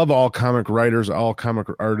 I love all comic writers, all comic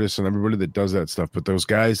artists, and everybody that does that stuff. But those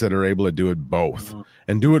guys that are able to do it both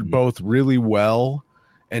and do it both really well,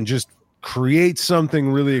 and just create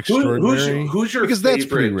something really extraordinary. Who's your because favorite?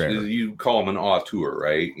 That's pretty rare. You call him an auteur,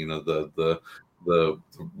 right? You know, the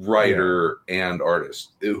writer and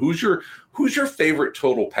artist. Who's your favorite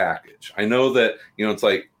total package? I know that, you know, it's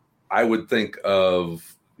like, I would think of,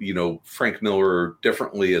 you know, Frank Miller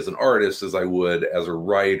differently as an artist as I would as a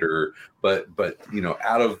writer, but you know,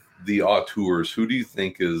 out of the auteurs, who do you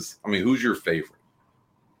think is, I mean, who's your favorite?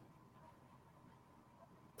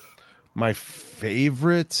 My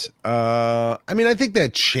favorite, I mean, I think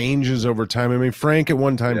that changes over time. I mean, Frank at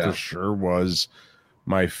one time for sure was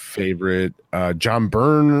my favorite. John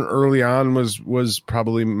Byrne early on was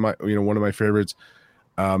probably my, you know, one of my favorites.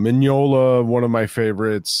 Mignola, one of my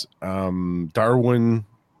favorites. Darwin,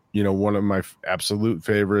 you know, one of my absolute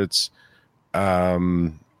favorites.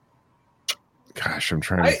 Gosh, I'm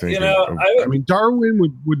trying to think. I mean,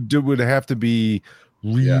 Darwin would have to be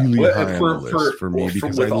really high on the list for me,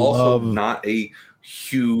 because I love not a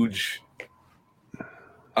huge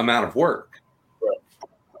amount of work.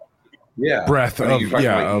 Yeah, breadth of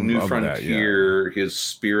New of Frontier, that, his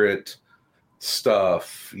Spirit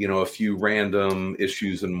stuff, you know, a few random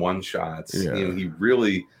issues and one shots. You know, he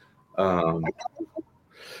really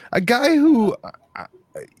a guy who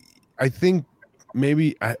I think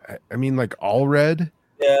maybe I mean, like Allred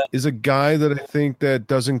is a guy that I think that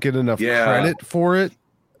doesn't get enough credit for it.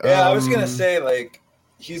 Yeah, I was gonna say, like,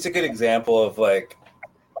 he's a good example of, like,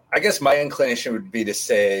 I guess my inclination would be to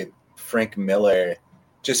say Frank Miller,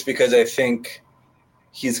 just because I think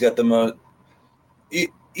he's got the most,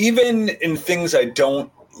 even in things I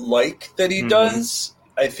don't like that he does,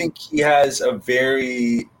 I think he has a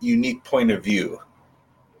very unique point of view.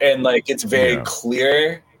 And, like, it's very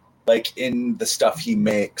clear like in the stuff he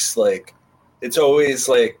makes. Like it's always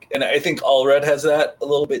like, and I think Allred has that a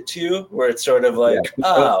little bit too, where it's sort of like,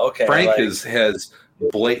 okay. Frank like, has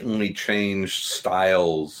blatantly changed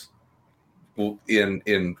styles in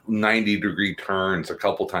 90-degree turns a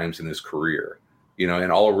couple times in his career, and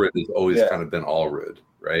Allred has always kind of been Allred,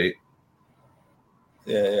 right?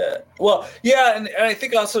 Yeah. Well, yeah, and I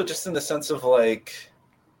think also just in the sense of like,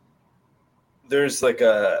 there's like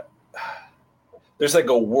a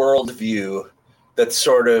worldview that's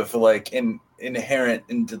sort of like inherent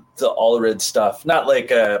into the Allred stuff. Not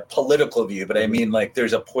like a political view, but I mean like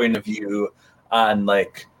there's a point of view on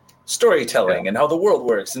like storytelling and how the world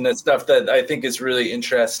works and that stuff that I think is really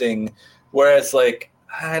interesting. Whereas like,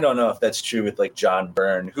 I don't know if that's true with like John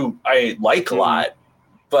Byrne, who I like a lot,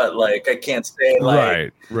 but like I can't say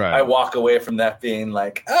like right. I walk away from that being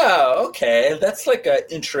like, oh, okay, that's like a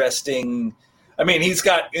interesting. I mean, he's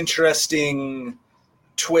got interesting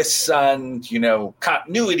twists on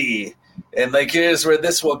continuity and like here's where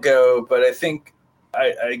this will go. But I think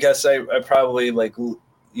I guess I probably like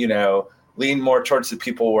lean more towards the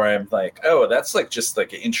people where I'm like, oh, that's like just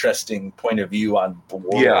like an interesting point of view on the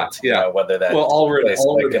world. Yeah. Whether that Allred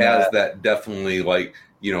has that definitely like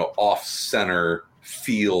off center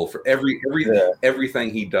feel for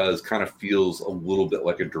everything he does. Kind of feels a little bit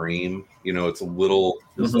like a dream. It's a little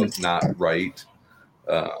just like not right.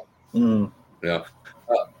 Yeah.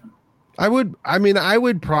 I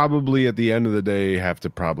would probably at the end of the day have to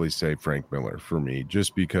probably say Frank Miller for me,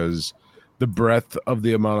 just because the breadth of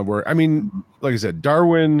the amount of work. I mean, like I said,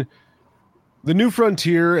 Darwin, The New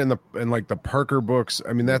Frontier, and like the Parker books.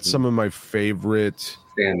 I mean, that's some of my favorite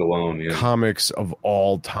standalone comics of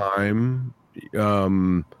all time.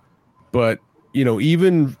 But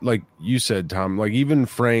even like you said, Tom, like even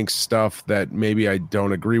Frank's stuff that maybe I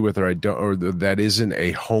don't agree with, or that isn't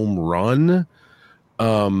a home run.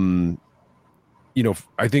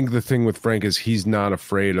 I think the thing with Frank is he's not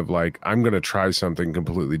afraid of like, I'm going to try something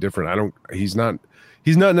completely different. He's not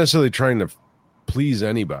necessarily trying to please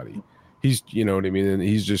anybody. He's, you know what I mean? And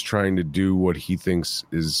he's just trying to do what he thinks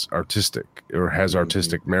is artistic or has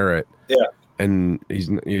artistic merit. Yeah. And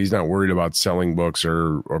he's not worried about selling books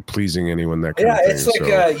or pleasing anyone, that kind of thing. Yeah, it's like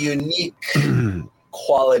a unique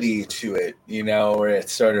quality to it, where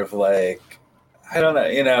it's sort of like, I don't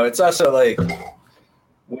know, it's also like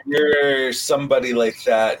when you're somebody like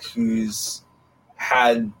that who's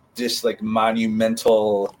had just like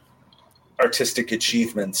monumental artistic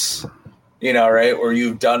achievements, right? Or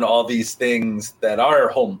you've done all these things that are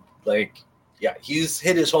home, like, yeah, he's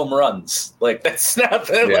hit his home runs. Like that's not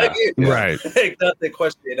the right. Like not the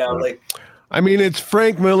question, like. I mean, it's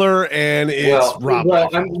Frank Miller and it's Rob.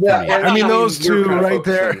 I mean, those two right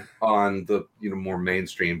there on the more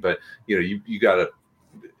mainstream, but you got to.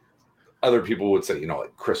 Other people would say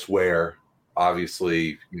like Chris Ware,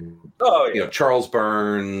 obviously. Charles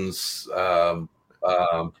Burns. Oh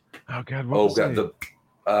God!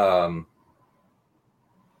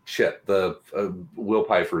 The Will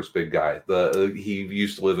Pfeiffer's big guy. He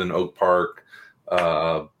used to live in Oak Park.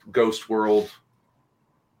 Ghost World.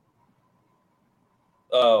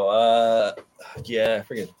 Yeah, I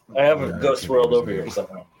forget. I have a Ghost World over here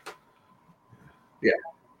somewhere. Yeah.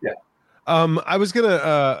 I was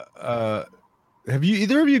gonna. Have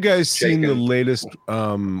either of you guys seen the latest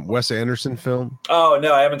Wes Anderson film? Oh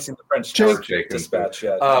no, I haven't seen the French Dispatch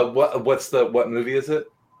yet. What movie is it?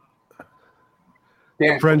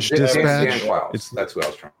 French Dispatch. Dan Clowes. That's what I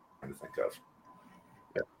was trying to think of.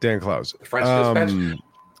 Yeah. Dan Clowes. The French Dispatch.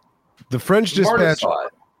 The French Dispatch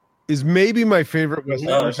is maybe my favorite Wes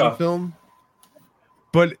Anderson film,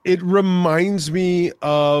 but it reminds me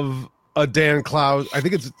of a Dan Clowes. I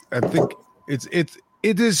think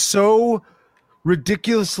it is so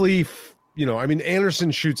ridiculously, I mean, Anderson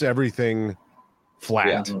shoots everything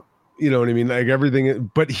flat. Yeah. You know what I mean? Like everything,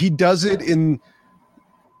 but he does it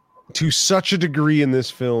to such a degree in this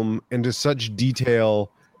film and to such detail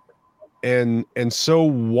and so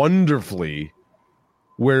wonderfully,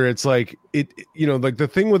 where it's like like the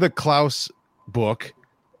thing with a Klaus book,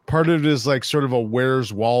 part of it is like sort of a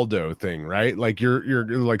Where's Waldo thing, right? Like you're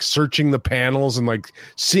like searching the panels and like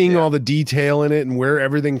seeing all the detail in it and where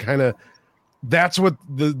everything kind of, that's what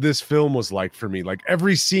this film was like for me. Like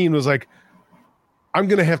every scene was like, I'm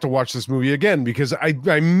going to have to watch this movie again because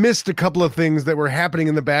I missed a couple of things that were happening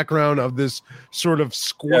in the background of this sort of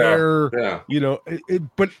square,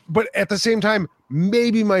 but at the same time,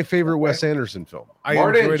 maybe my favorite Wes Anderson film. I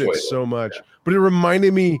enjoyed it so much, but it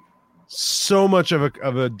reminded me so much of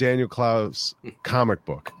a Daniel Clowes comic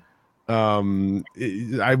book.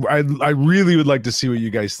 I really would like to see what you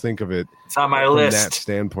guys think of it. It's on my from list. that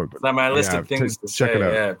standpoint. It's on my list of things to check say. it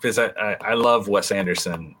out. Yeah, because I love Wes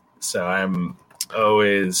Anderson, so I'm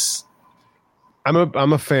always. I'm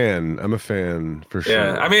a fan. I'm a fan for sure.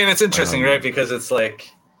 Yeah, I mean it's interesting, right? Because it's like,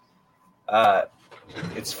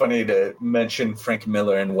 it's funny to mention Frank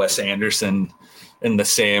Miller and Wes Anderson in the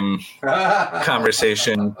same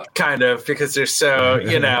conversation, kind of, because they're so,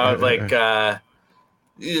 like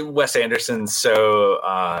Wes Anderson's so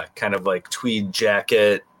kind of like tweed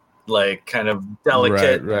jacket, like kind of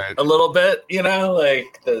delicate, right. a little bit,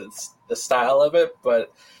 like the style of it,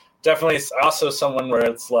 but definitely it's also someone where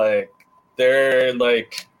it's like their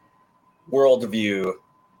like worldview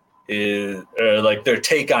is like their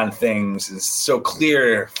take on things is so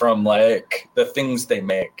clear from like the things they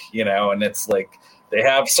make, and it's like they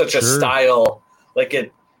have such a style, like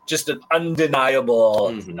it just an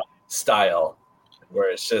undeniable style where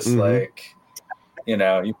it's just like, you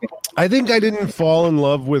can. I think I didn't fall in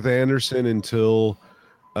love with Anderson until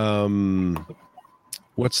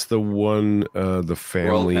what's the one the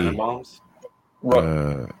family Royal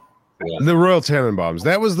Tenenbaums? The Royal Tenenbaums.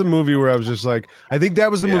 That was the movie where I was just like, I think that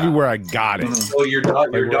was the movie where I got it. Well, your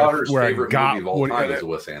daughter's where I favorite got movie of all time is a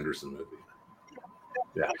Wes Anderson movie.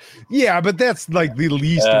 Yeah, but that's like the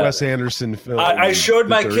least Wes Anderson film. I showed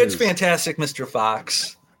my kids Fantastic Mr.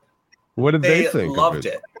 Fox. What did they think? Loved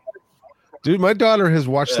it. Dude, my daughter has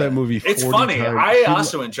watched that movie 40 It's funny. times. I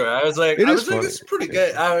also enjoy it. I was like, funny. it's pretty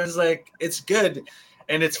good. I was like, it's good.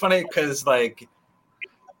 And it's funny because like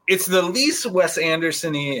it's the least Wes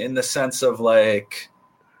Anderson-y in the sense of like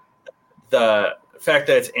the fact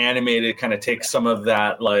that it's animated kind of takes some of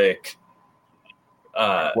that like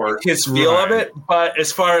his feel of it, but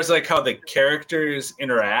as far as like how the characters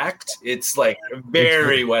interact, it's like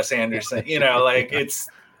very Wes Anderson, like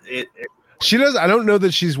she does. I don't know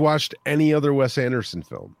that she's watched any other Wes Anderson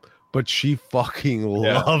film, but she fucking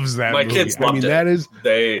loves that my movie. kids loved it. That is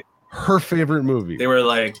her favorite movie. They were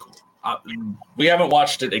like, we haven't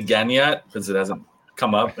watched it again yet because it hasn't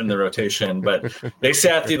come up in the rotation, but they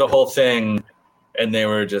sat through the whole thing and they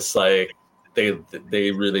were just like, they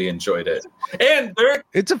really enjoyed it. And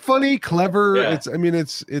it's a funny, clever,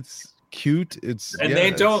 it's cute.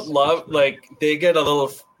 They don't love, like, they get a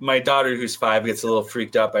little, my daughter who's 5 gets a little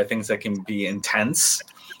freaked out by things that can be intense.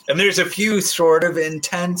 And there's a few sort of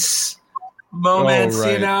intense moments,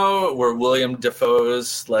 where William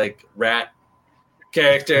Dafoe's like rat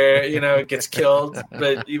character, gets killed.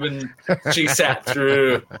 But even she sat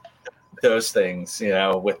through those things,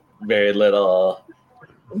 with very little.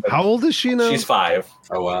 How old is she now? She's 5.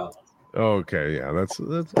 Oh wow. Okay, yeah, that's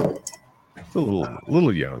a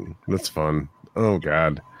little young. That's fun. Oh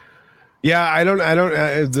God. Yeah, I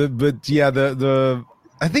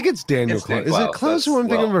think it's Daniel Close. Is it Close who I'm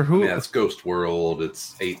thinking of, or who? Yeah, it's Ghost World.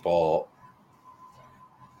 It's 8 Ball.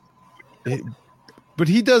 But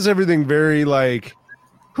he does everything very like.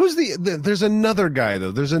 Who's there's another guy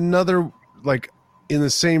though. There's another like in the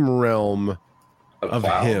same realm of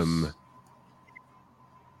him.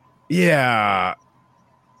 Yeah.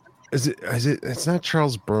 Is it? It's not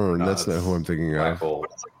Charles Byrne. No, that's not who I'm thinking of.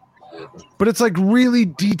 But it's like really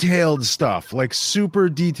detailed stuff, like super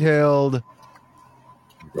detailed.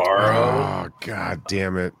 Garro. Oh God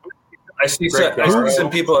damn it! I see some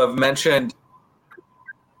people have mentioned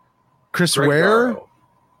Chris Ware.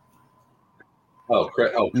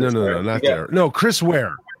 Chris No, not there. No, Chris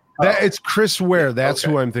Ware. It's Chris Ware. That's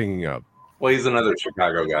who I'm thinking of. Well, he's another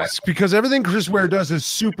Chicago guy. It's because everything Chris Ware does is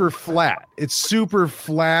super flat. It's super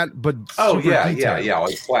flat, but super detailed.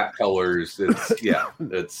 like flat colors.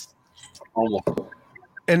 It's almost.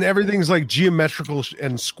 And everything's like geometrical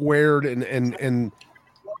and squared, and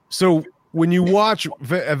so when you watch,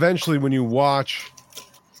 eventually when you watch,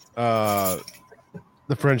 The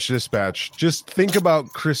French Dispatch, just think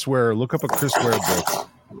about Chris Ware. Look up a Chris Ware book,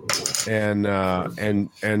 and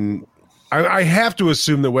I have to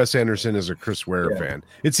assume that Wes Anderson is a Chris Ware fan.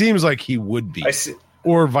 It seems like he would be,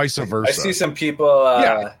 or vice versa. I see some people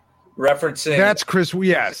referencing. That's Chris.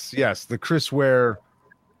 Yes, the Chris Ware,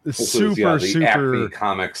 the super Acme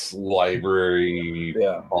Comics Library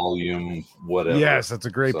volume, whatever. Yes, that's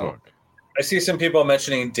a great book. I see some people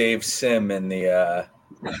mentioning Dave Sim in the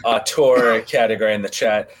auteur category in the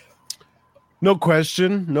chat. No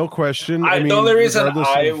question. I mean, the only reason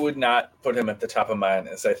I would not put him at the top of mine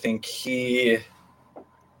is I think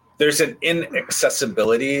there's an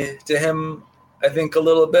inaccessibility to him, I think, a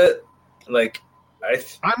little bit. Like,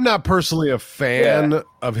 I'm not personally a fan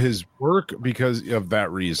of his work because of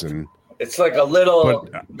that reason. It's like a little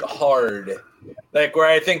hard. Like, where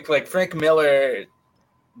I think, like, Frank Miller,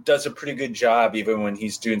 does a pretty good job, even when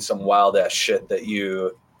he's doing some wild ass shit that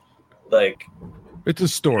you like. It's a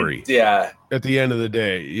story. Yeah. At the end of the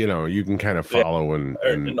day, you can kind of follow and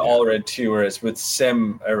Allred too. Whereas with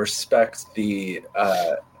Sim, I respect the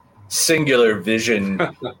singular vision,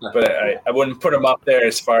 but I wouldn't put him up there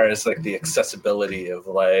as far as like the accessibility of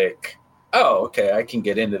like, oh, okay, I can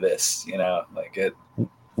get into this. Like it.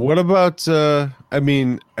 What about? I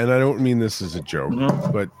mean, and I don't mean this as a joke,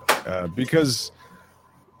 but because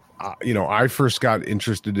I first got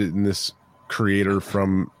interested in this creator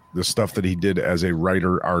from the stuff that he did as a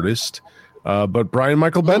writer artist, but Brian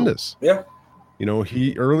Michael Bendis. Yeah.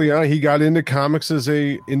 He early on he got into comics as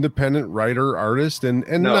a independent writer artist and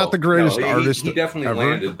not the greatest artist. He definitely ever.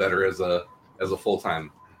 landed better as a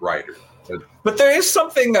full-time writer. But there is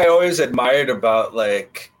something I always admired about,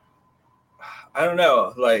 like, I don't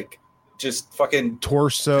know, like just fucking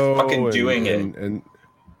torso, fucking doing it. And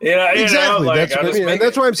exactly. Like, that's what I mean. And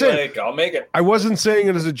that's what I'm saying. Like, I'll make it. I wasn't saying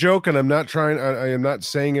it as a joke, and I'm not trying. I am not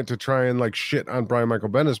saying it to try and like shit on Brian Michael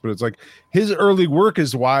Bendis, but it's like his early work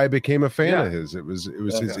is why I became a fan of his. It was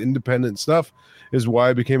his independent stuff is why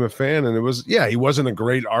I became a fan, and it was he wasn't a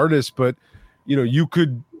great artist, but you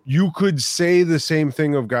could say the same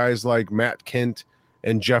thing of guys like Matt Kent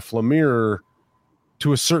and Jeff Lemire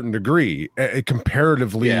to a certain degree,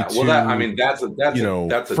 comparatively. Yeah, well,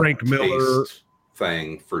 that's a Frank Miller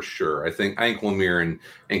thing for sure. I think Lemire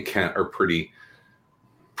and Kent are pretty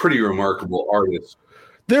remarkable artists.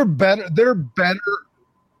 They're better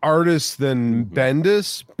artists than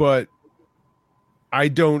Bendis, but I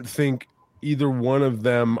don't think either one of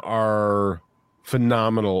them are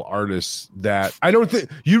phenomenal artists. That I don't think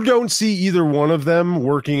you don't see either one of them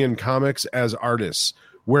working in comics as artists.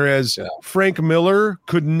 Whereas Frank Miller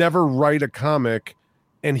could never write a comic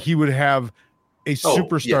and he would have a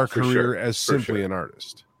superstar career as simply an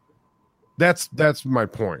artist. That's my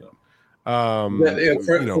point. I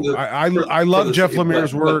love Jeff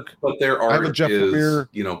Lemire's work, but their art is, Lemire,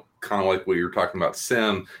 kind of like what you're talking about.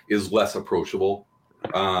 Sim is less approachable.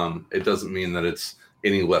 It doesn't mean that it's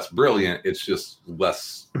any less brilliant. It's just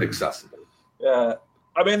less accessible. Yeah,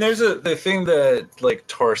 I mean, there's the thing that like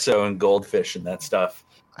Torso and Goldfish and that stuff.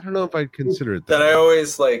 I don't know if I'd consider it that I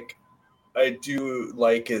always like. I do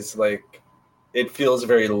like is like it feels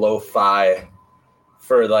very lo-fi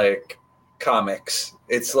for like comics.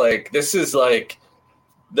 It's like this is like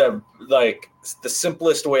the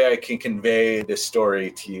simplest way I can convey this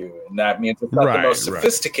story to you, and that means it's not the most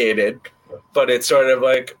sophisticated, but it's sort of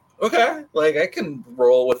like okay, like I can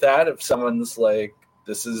roll with that if someone's like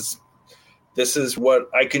this is what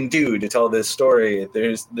I can do to tell this story.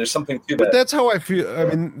 There's something to that. But that's how I feel. I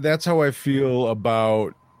mean, that's how I feel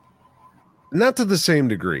about. Not to the same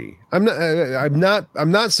degree. I'm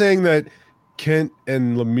not saying that Kent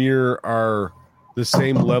and Lemire are the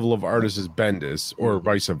same level of artists as Bendis or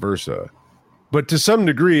vice versa. But to some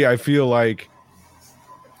degree, I feel like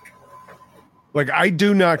I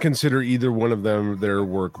do not consider either one of them their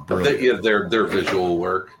work brilliant. Their visual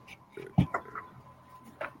work.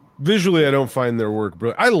 Visually, I don't find their work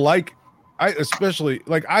brilliant. I like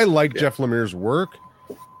Jeff Lemire's work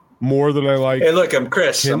more than I like. Hey, look, I'm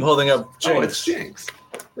Chris. I'm holding up Jinx. Oh, it's Jinx.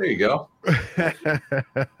 There you go.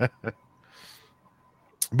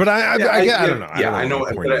 But I don't know. Yeah, I know.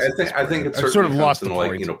 But I think it's sort of lost in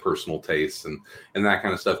the personal tastes and that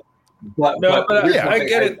kind of stuff. But I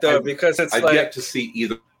get it though, because it's I've yet to see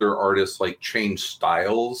either artists like change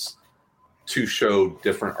styles to show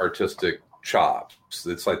different artistic chops.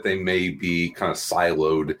 It's like they may be kind of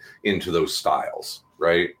siloed into those styles,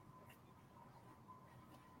 right?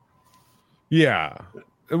 Yeah.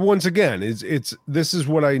 Once again, it's this is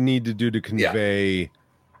what I need to do to convey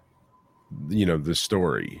the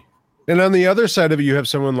story. And on the other side of it, you have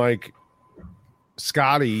someone like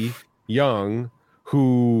Scotty Young,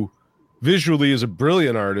 who visually is a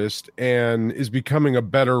brilliant artist and is becoming a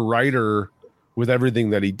better writer with everything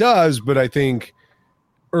that he does. But I think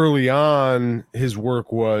early on his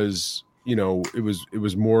work was, it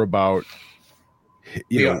was more about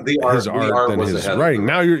his art than his writing.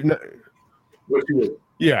 Now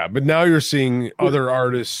but now you're seeing other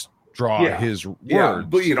artists draw his words. Yeah,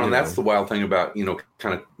 but and that's the wild thing about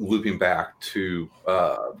kind of looping back to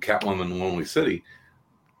Catwoman and Lonely City.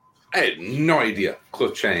 I had no idea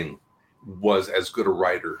Cliff Chiang was as good a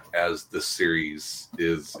writer as this series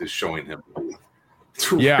is showing him. It's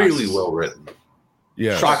really well written.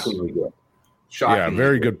 Yeah, shockingly good.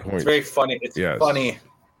 Very good point. It's very funny. It's funny.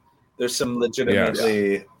 There's some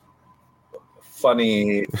legitimately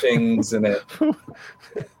funny things in it.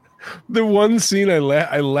 The one scene I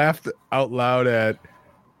laughed out loud at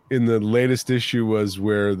in the latest issue was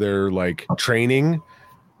where they're like training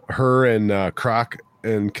her and Croc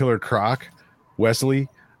and Killer Croc, Wesley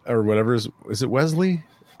or whatever is it Wesley?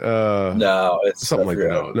 No, it's something like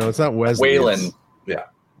that. No, it's not Wesley. Waylon.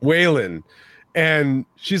 Waylon. And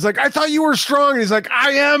she's like, I thought you were strong. And he's like,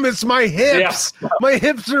 I am. It's my hips. Yeah. My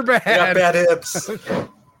hips are bad. I got bad hips.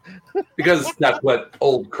 Because that's what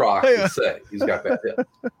old Croc would say. He's got bad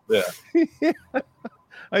hips. Yeah.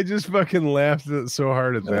 I just fucking laughed so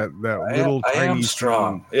hard at that little tiny. I am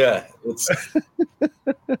strong. Yeah.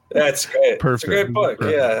 That's great. Perfect. It's a great book.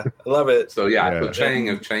 Perfect. Yeah. I love it. So if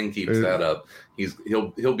Chang keeps that up,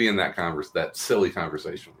 he'll be in that silly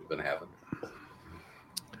conversation we've been having.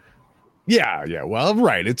 Yeah. Well,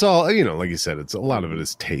 right. It's all, like you said, it's a lot of it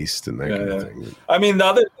is taste and that kind of thing. I mean,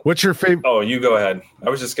 what's your favorite? Oh, you go ahead. I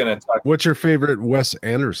was just going to talk. What's your favorite Wes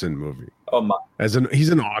Anderson movie? Oh my! He's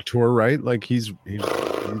an auteur, right? Like you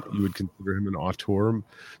would consider him an auteur,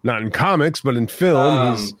 not in comics, but in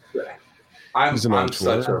film. He's an auteur.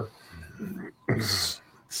 Such a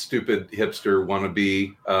stupid hipster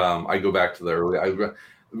wannabe. I go back to the early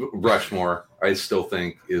Rushmore. I still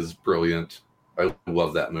think is brilliant. I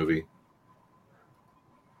love that movie.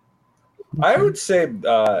 I would say,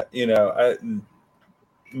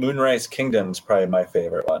 Moonrise Kingdom is probably my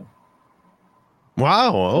favorite one.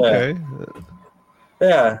 Wow. Okay.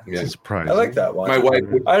 Yeah. Surprising. I like that one. My wife.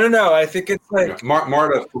 I don't know. I think it's like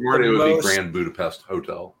Marta would be Grand Budapest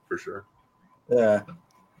Hotel for sure. Yeah.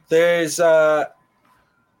 There's the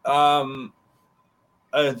thing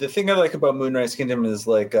I like about Moonrise Kingdom is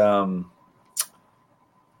like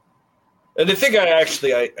and the thing I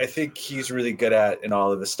think he's really good at in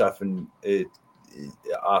all of this stuff, and it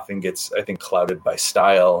often gets, I think, clouded by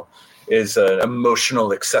style, is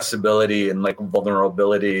emotional accessibility and like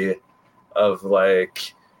vulnerability of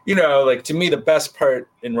like, to me, the best part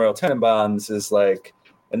in Royal Tenenbaums is like,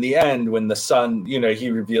 in the end, when the son, he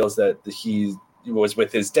reveals that he was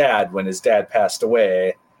with his dad when his dad passed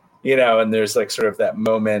away, and there's like sort of that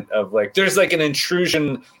moment of like, there's like an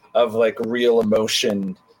intrusion of like real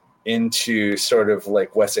emotion into sort of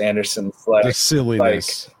like Wes Anderson's like the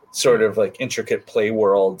silliness, like sort of like intricate play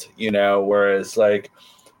world, whereas like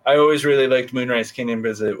I always really liked Moonrise Kingdom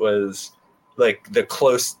because it was like I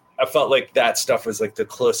felt like that stuff was like the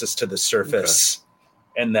closest to the surface,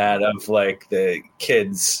 and that of like the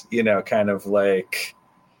kids, kind of like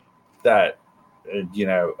that,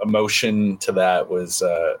 emotion to that was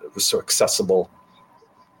so accessible.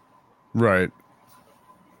 Right.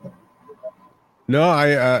 No,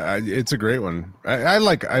 I it's a great one. I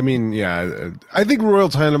think Royal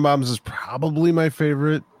Tenenbaums is probably my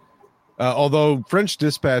favorite. Although French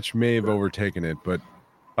Dispatch may have overtaken it, but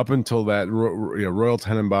up until that, Royal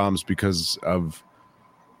Tenenbaums, because of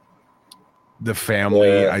the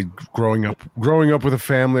family. I growing up with a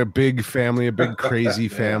family, a big crazy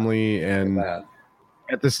family, and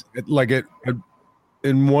at this, like it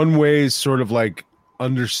in one way, sort of like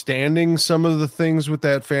understanding some of the things with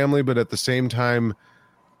that family, but at the same time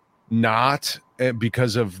not,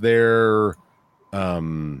 because of their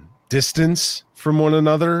distance from one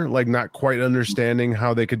another, like not quite understanding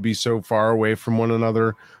how they could be so far away from one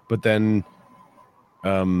another, but then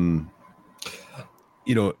in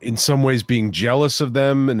some ways being jealous of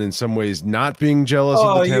them, and in some ways not being jealous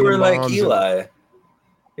of the Tenenbaums. You were like Eli.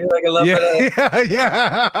 You're like a little bit of...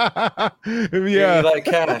 Yeah. You like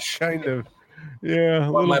Cash. Kind of. Yeah,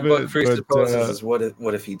 what my book presupposes is what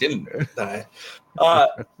if he didn't die? I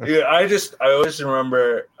always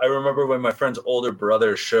remember. I remember when my friend's older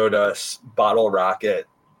brother showed us Bottle Rocket.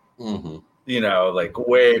 Mm-hmm. Like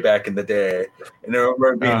way back in the day, and I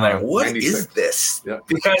remember being like, "What 96. Is this?" Yep.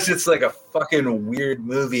 Because it's like a fucking weird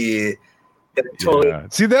movie.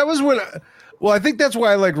 See, that was when. I think that's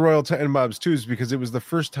why I like Royal Tenenbaums too, is because it was the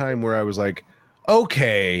first time where I was like,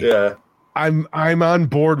 "Okay, I'm on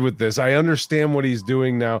board with this. I understand what he's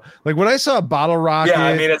doing now." Like when I saw Bottle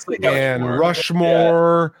Rocket it's like and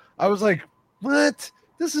Rushmore, I was like, "What?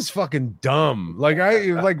 This is fucking dumb." Like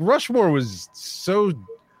Rushmore was so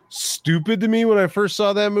stupid to me when I first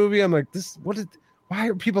saw that movie. I'm like, why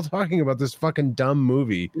are people talking about this fucking dumb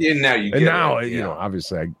movie? Yeah, now you get it.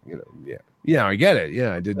 Obviously I get it. Yeah, I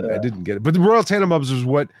didn't get it. But the Royal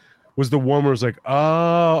Tenenbaums was the one where it was like,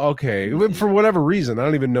 oh, okay. For whatever reason, I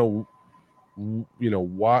don't even know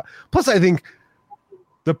why. Plus I think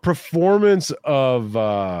the performance of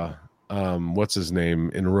what's his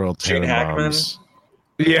name in Royal Tenenbaums.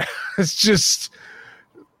 Yeah, it's just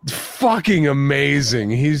fucking amazing.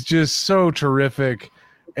 He's just so terrific,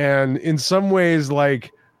 and in some ways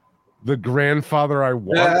like the grandfather I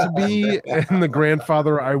want to be, and the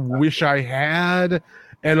grandfather I wish I had,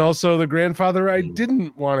 and also the grandfather I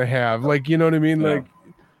didn't want to have. Like, you know what I mean? Like,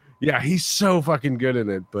 Yeah, he's so fucking good in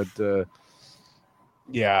it. But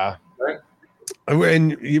yeah. Right.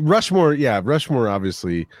 And Rushmore,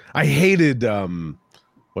 obviously. I hated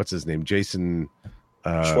what's his name? Jason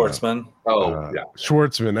Schwartzman.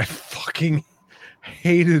 Schwartzman. I fucking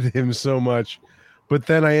hated him so much. But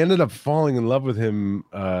then I ended up falling in love with him.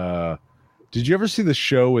 Did you ever see the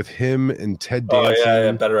show with him and Ted Danson? Oh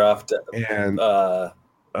yeah, Better Off and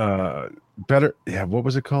Better, what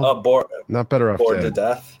was it called? Not Better Off Bored Dead. to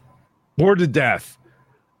Death. Bored to Death.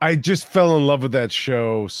 I just fell in love with that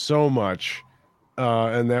show so much.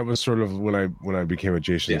 And that was sort of when I became a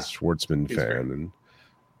Jason Schwartzman fan, and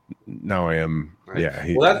now I am. Right.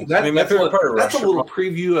 Yeah, well, that's a little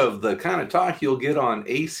preview of the kind of talk you'll get on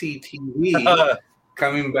ACTV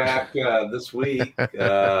coming back this week.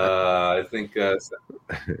 I think.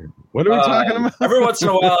 What are we talking about? Every once in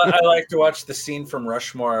a while, I like to watch the scene from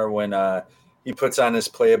Rushmore when he puts on his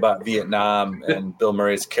play about Vietnam, and Bill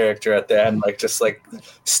Murray's character at the end, just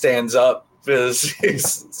stands up. Because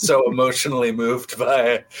he's so emotionally moved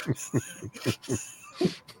by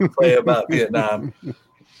play about Vietnam.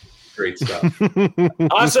 Great stuff.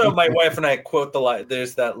 Also, my wife and I quote the line.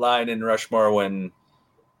 There's that line in Rushmore when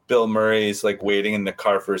Bill Murray's waiting in the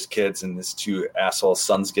car for his kids, and his two asshole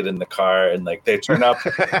sons get in the car, and they turn up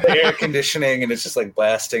the air conditioning, and it's just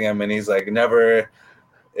blasting him, and he's never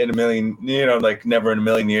in a million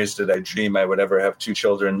years did I dream I would ever have two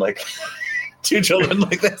children two children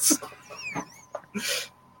like this.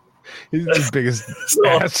 He's the biggest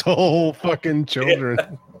asshole fucking children.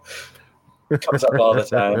 Yeah. Comes up all the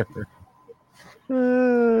time.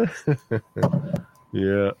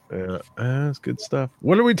 Yeah. That's good stuff.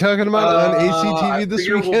 What are we talking about on ACTV this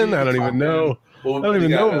weekend? I don't even know. Well, I don't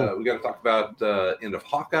even know. We got to talk about end of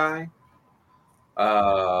Hawkeye.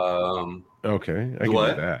 Okay, I can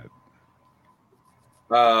do that.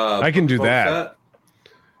 I can do that.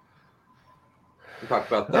 We'll talk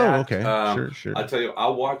about that. Oh, okay. Sure. I'll tell you,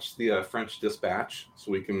 I'll watch the French Dispatch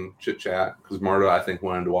so we can chit chat because Marta, I think,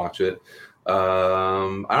 wanted to watch it.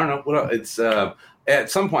 I don't know what it's.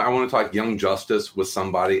 At some point, I want to talk Young Justice with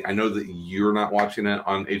somebody. I know that you're not watching it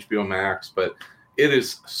on HBO Max, but it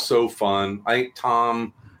is so fun. I think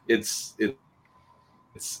Tom, it's.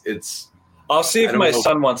 I'll see if my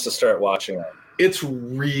son wants to start watching it. It's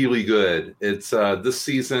really good. It's this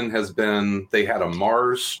season has been. They had a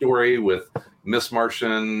Mars story with Miss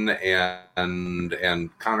Martian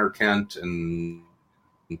and Connor Kent and.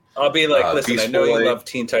 I'll be listen, Beast I know Boy. you love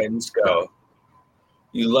Teen Titans Go.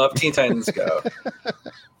 You love Teen Titans Go.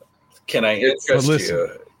 Can I interest you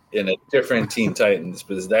in a different Teen Titans?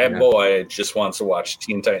 Because that boy just wants to watch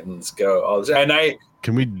Teen Titans Go all the time. And I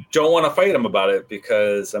don't want to fight him about it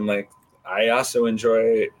because I'm I also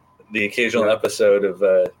enjoy the occasional episode of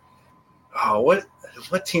what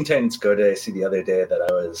Teen Titans Go did I see the other day that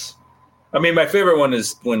I was. I mean, my favorite one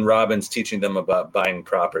is when Robin's teaching them about buying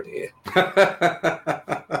property.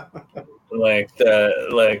 The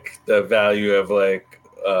value of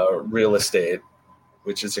real estate,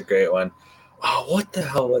 which is a great one. Oh, what the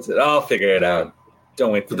hell was it? I'll figure it out.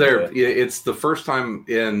 Don't wait for that. Yeah, it's the first time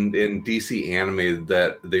in DC animated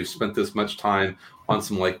that they've spent this much time on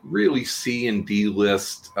some really C and D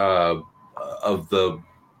list of the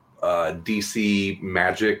DC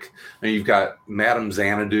magic. And you've got Madame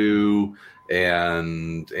Xanadu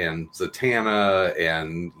and Zatanna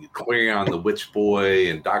and Clarion the Witch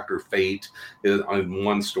Boy and Dr. Fate is on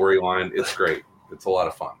one storyline. It's great. It's a lot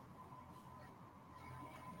of fun.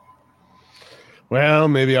 Well,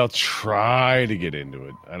 maybe I'll try to get into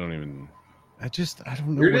it. I don't know what it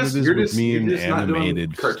is with me and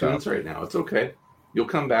animated cartoons stuff right now. It's okay. You'll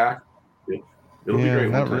come back. It'll be great.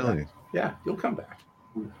 Not really. Yeah, you'll come back.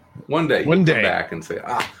 One day come back and say,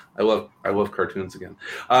 I love cartoons again.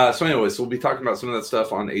 So anyways, we'll be talking about some of that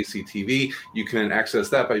stuff on ACTV. You can access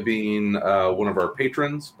that by being one of our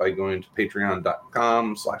patrons by going to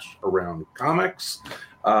patreon.com/aroundcomics.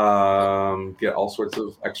 Get all sorts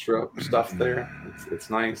of extra stuff there. It's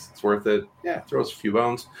nice. It's worth it. Yeah, throw us a few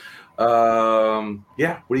bones. What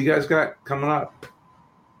do you guys got coming up?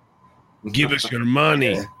 Give us your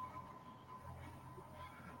money.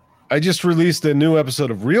 I just released a new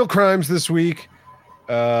episode of Real Crimes this week.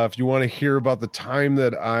 If you want to hear about the time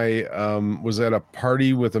that I was at a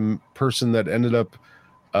party with a person that ended up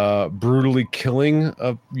brutally killing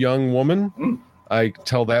a young woman, I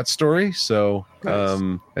tell that story. So,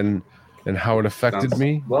 Nice. and how it affected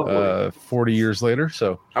me 40 years later.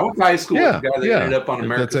 So I went to high school with a guy that ended up on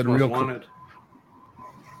America's Most Wanted.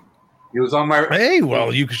 He was on my. Hey,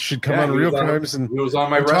 well, you should come on Real Crimes and he was on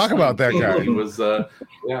my talk about that guy. He was,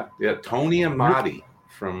 Tony Amati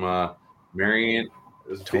from Marion.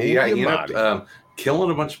 Tony Amati.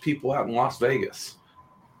 killing a bunch of people out in Las Vegas.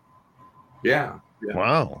 Yeah.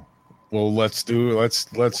 Wow. Well, let's do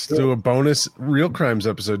a bonus Real Crimes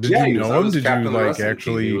episode. Did you know him? Did you like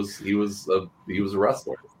actually? He was a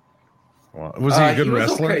wrestler. Wow. Was he a good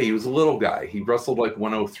wrestler? Okay. He was a little guy. He wrestled like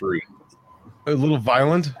 103. A little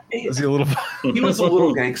violent? Was he a little? He was a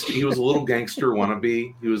little gangster. He was a little gangster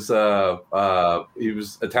wannabe. He was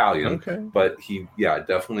Italian. Okay. But he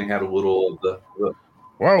definitely had a little of the Whoa.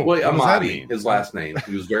 well, What does that Amati, mean? his last name.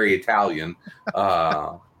 He was very Italian.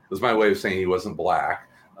 It was my way of saying he wasn't black.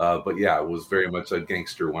 But yeah, it was very much a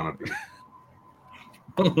gangster wannabe.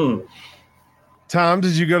 Tom,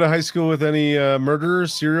 did you go to high school with any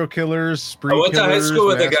murderers, serial killers, spree I went to high killers, school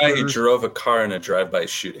with a mass guy who murderers? drove a car in a drive-by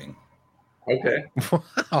shooting. Okay. Wow,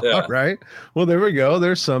 Yeah. all right. Well, there we go.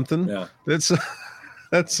 There's something. Yeah. That's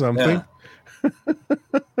something.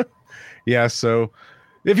 Yeah. So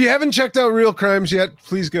if you haven't checked out Real Crimes yet,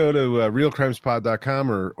 please go to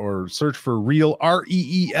realcrimespod.com or search for Real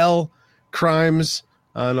REEL Crimes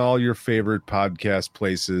on all your favorite podcast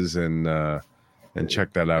places and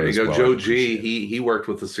check that out. There you as go, well. Joe G. He worked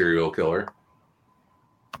with a serial killer.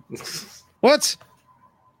 What?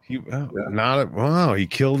 He he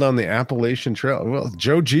killed on the Appalachian Trail. Well,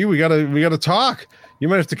 Joe G, we gotta talk. You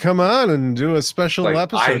might have to come on and do a special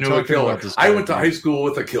episode. I knew a talking killer. about this I went to guy. high school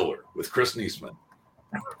with a killer with Chris Neesman.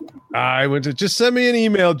 Just send me an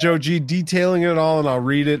email, Joe G, detailing it all, and I'll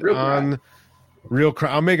read it Real on Real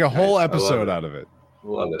Crime. I'll make a whole Nice. I love episode it. out of it.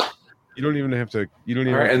 Love it. You don't even have to. You don't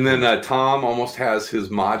even. All right, have and to- then Tom almost has his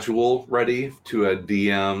module ready to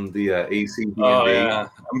DM the ACDND. Oh yeah,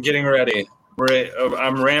 I'm getting ready.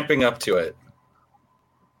 I'm ramping up to it.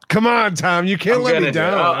 Come on, Tom. You can't I'm let gonna me do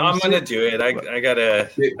it. down. I'm gonna do it. I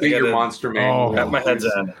gotta Get your monster manual. wrap my heads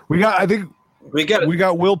on it. I think We got we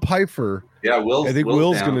got Will Pfeiffer. Yeah, I think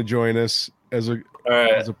Will's going to join us as a all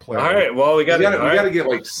right. as a player. All right. Well, we got We to. got to get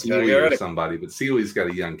like Gotta Sealy get or ready. somebody, but Sealy's got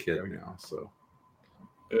a young kid now, so.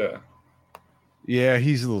 Yeah. Yeah,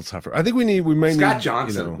 he's a little tougher. I think we might Scott need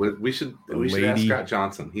Johnson. We should ask lady. Scott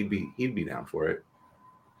Johnson. He'd be down for it.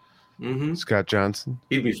 Mm-hmm. Scott Johnson.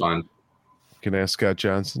 He'd be fun. Can ask Scott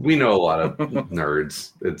Johnson. We know a lot of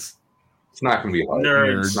nerds. It's not going to be hard.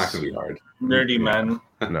 Nerds. It's not going to be hard. Nerdy men.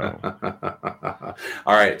 No.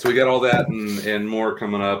 All right, so we got all that and more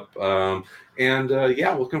coming up,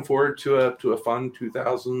 looking forward to a fun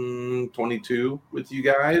 2022 with you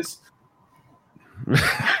guys.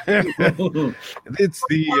 It's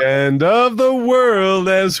the end of the world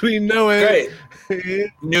as we know it.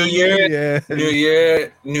 Great. New year. Yeah. New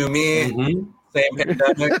year. New me. Mm-hmm. Same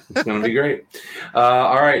pandemic. It's going to be great.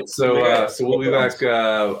 All right, so we'll be back.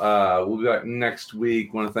 We'll be back next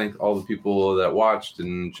week. Want to thank all the people that watched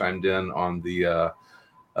and chimed in on the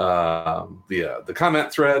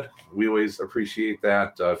comment thread. We always appreciate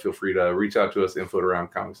that. Feel free to reach out to us,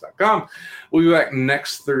 info@aroundcomics.com. We'll be back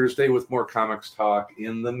next Thursday with more comics talk.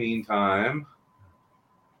 In the meantime,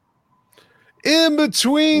 In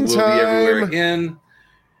between we'll time. be everywhere in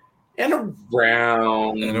and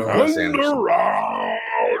around. Around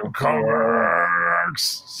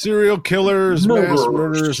comics. Serial killers, mass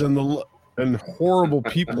murderers, and horrible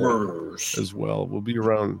people Murders. as well. We'll be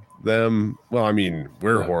around them. Well, I mean,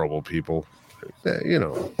 we're horrible people.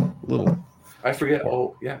 Little. I forget.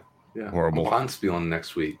 Oh, yeah. Horrible. I'm Bonspieling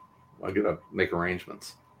next week. I got to make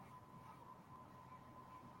arrangements.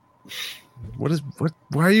 What?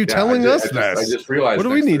 Why are you telling us I this? just realized. What do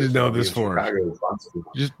we next need to Thursday know I'll be this in for? Chicago,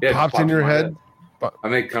 Bonspieling. Just Yeah, popped just in your my head. I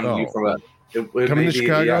may come to you from a. It Coming may to be,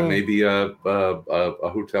 Chicago? Yeah, maybe a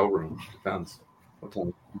hotel room. Depends. What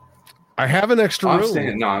time? I have an extra room.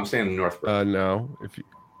 I'm staying in Northbrook. No. If you.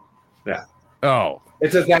 Yeah. Oh.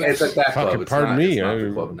 It's at that Fucking club. It's pardon not, me, It's not the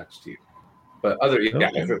I- club next to you. But Okay. if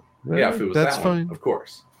it was That's that fine. one, of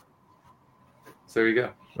course. So there you go.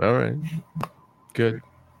 All right. Good.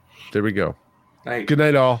 There we go. Night. Good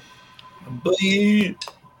night, all. Bye.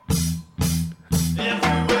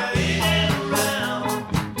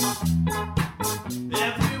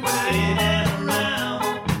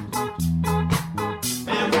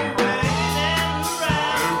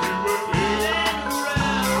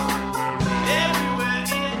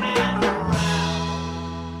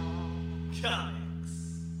 Coming.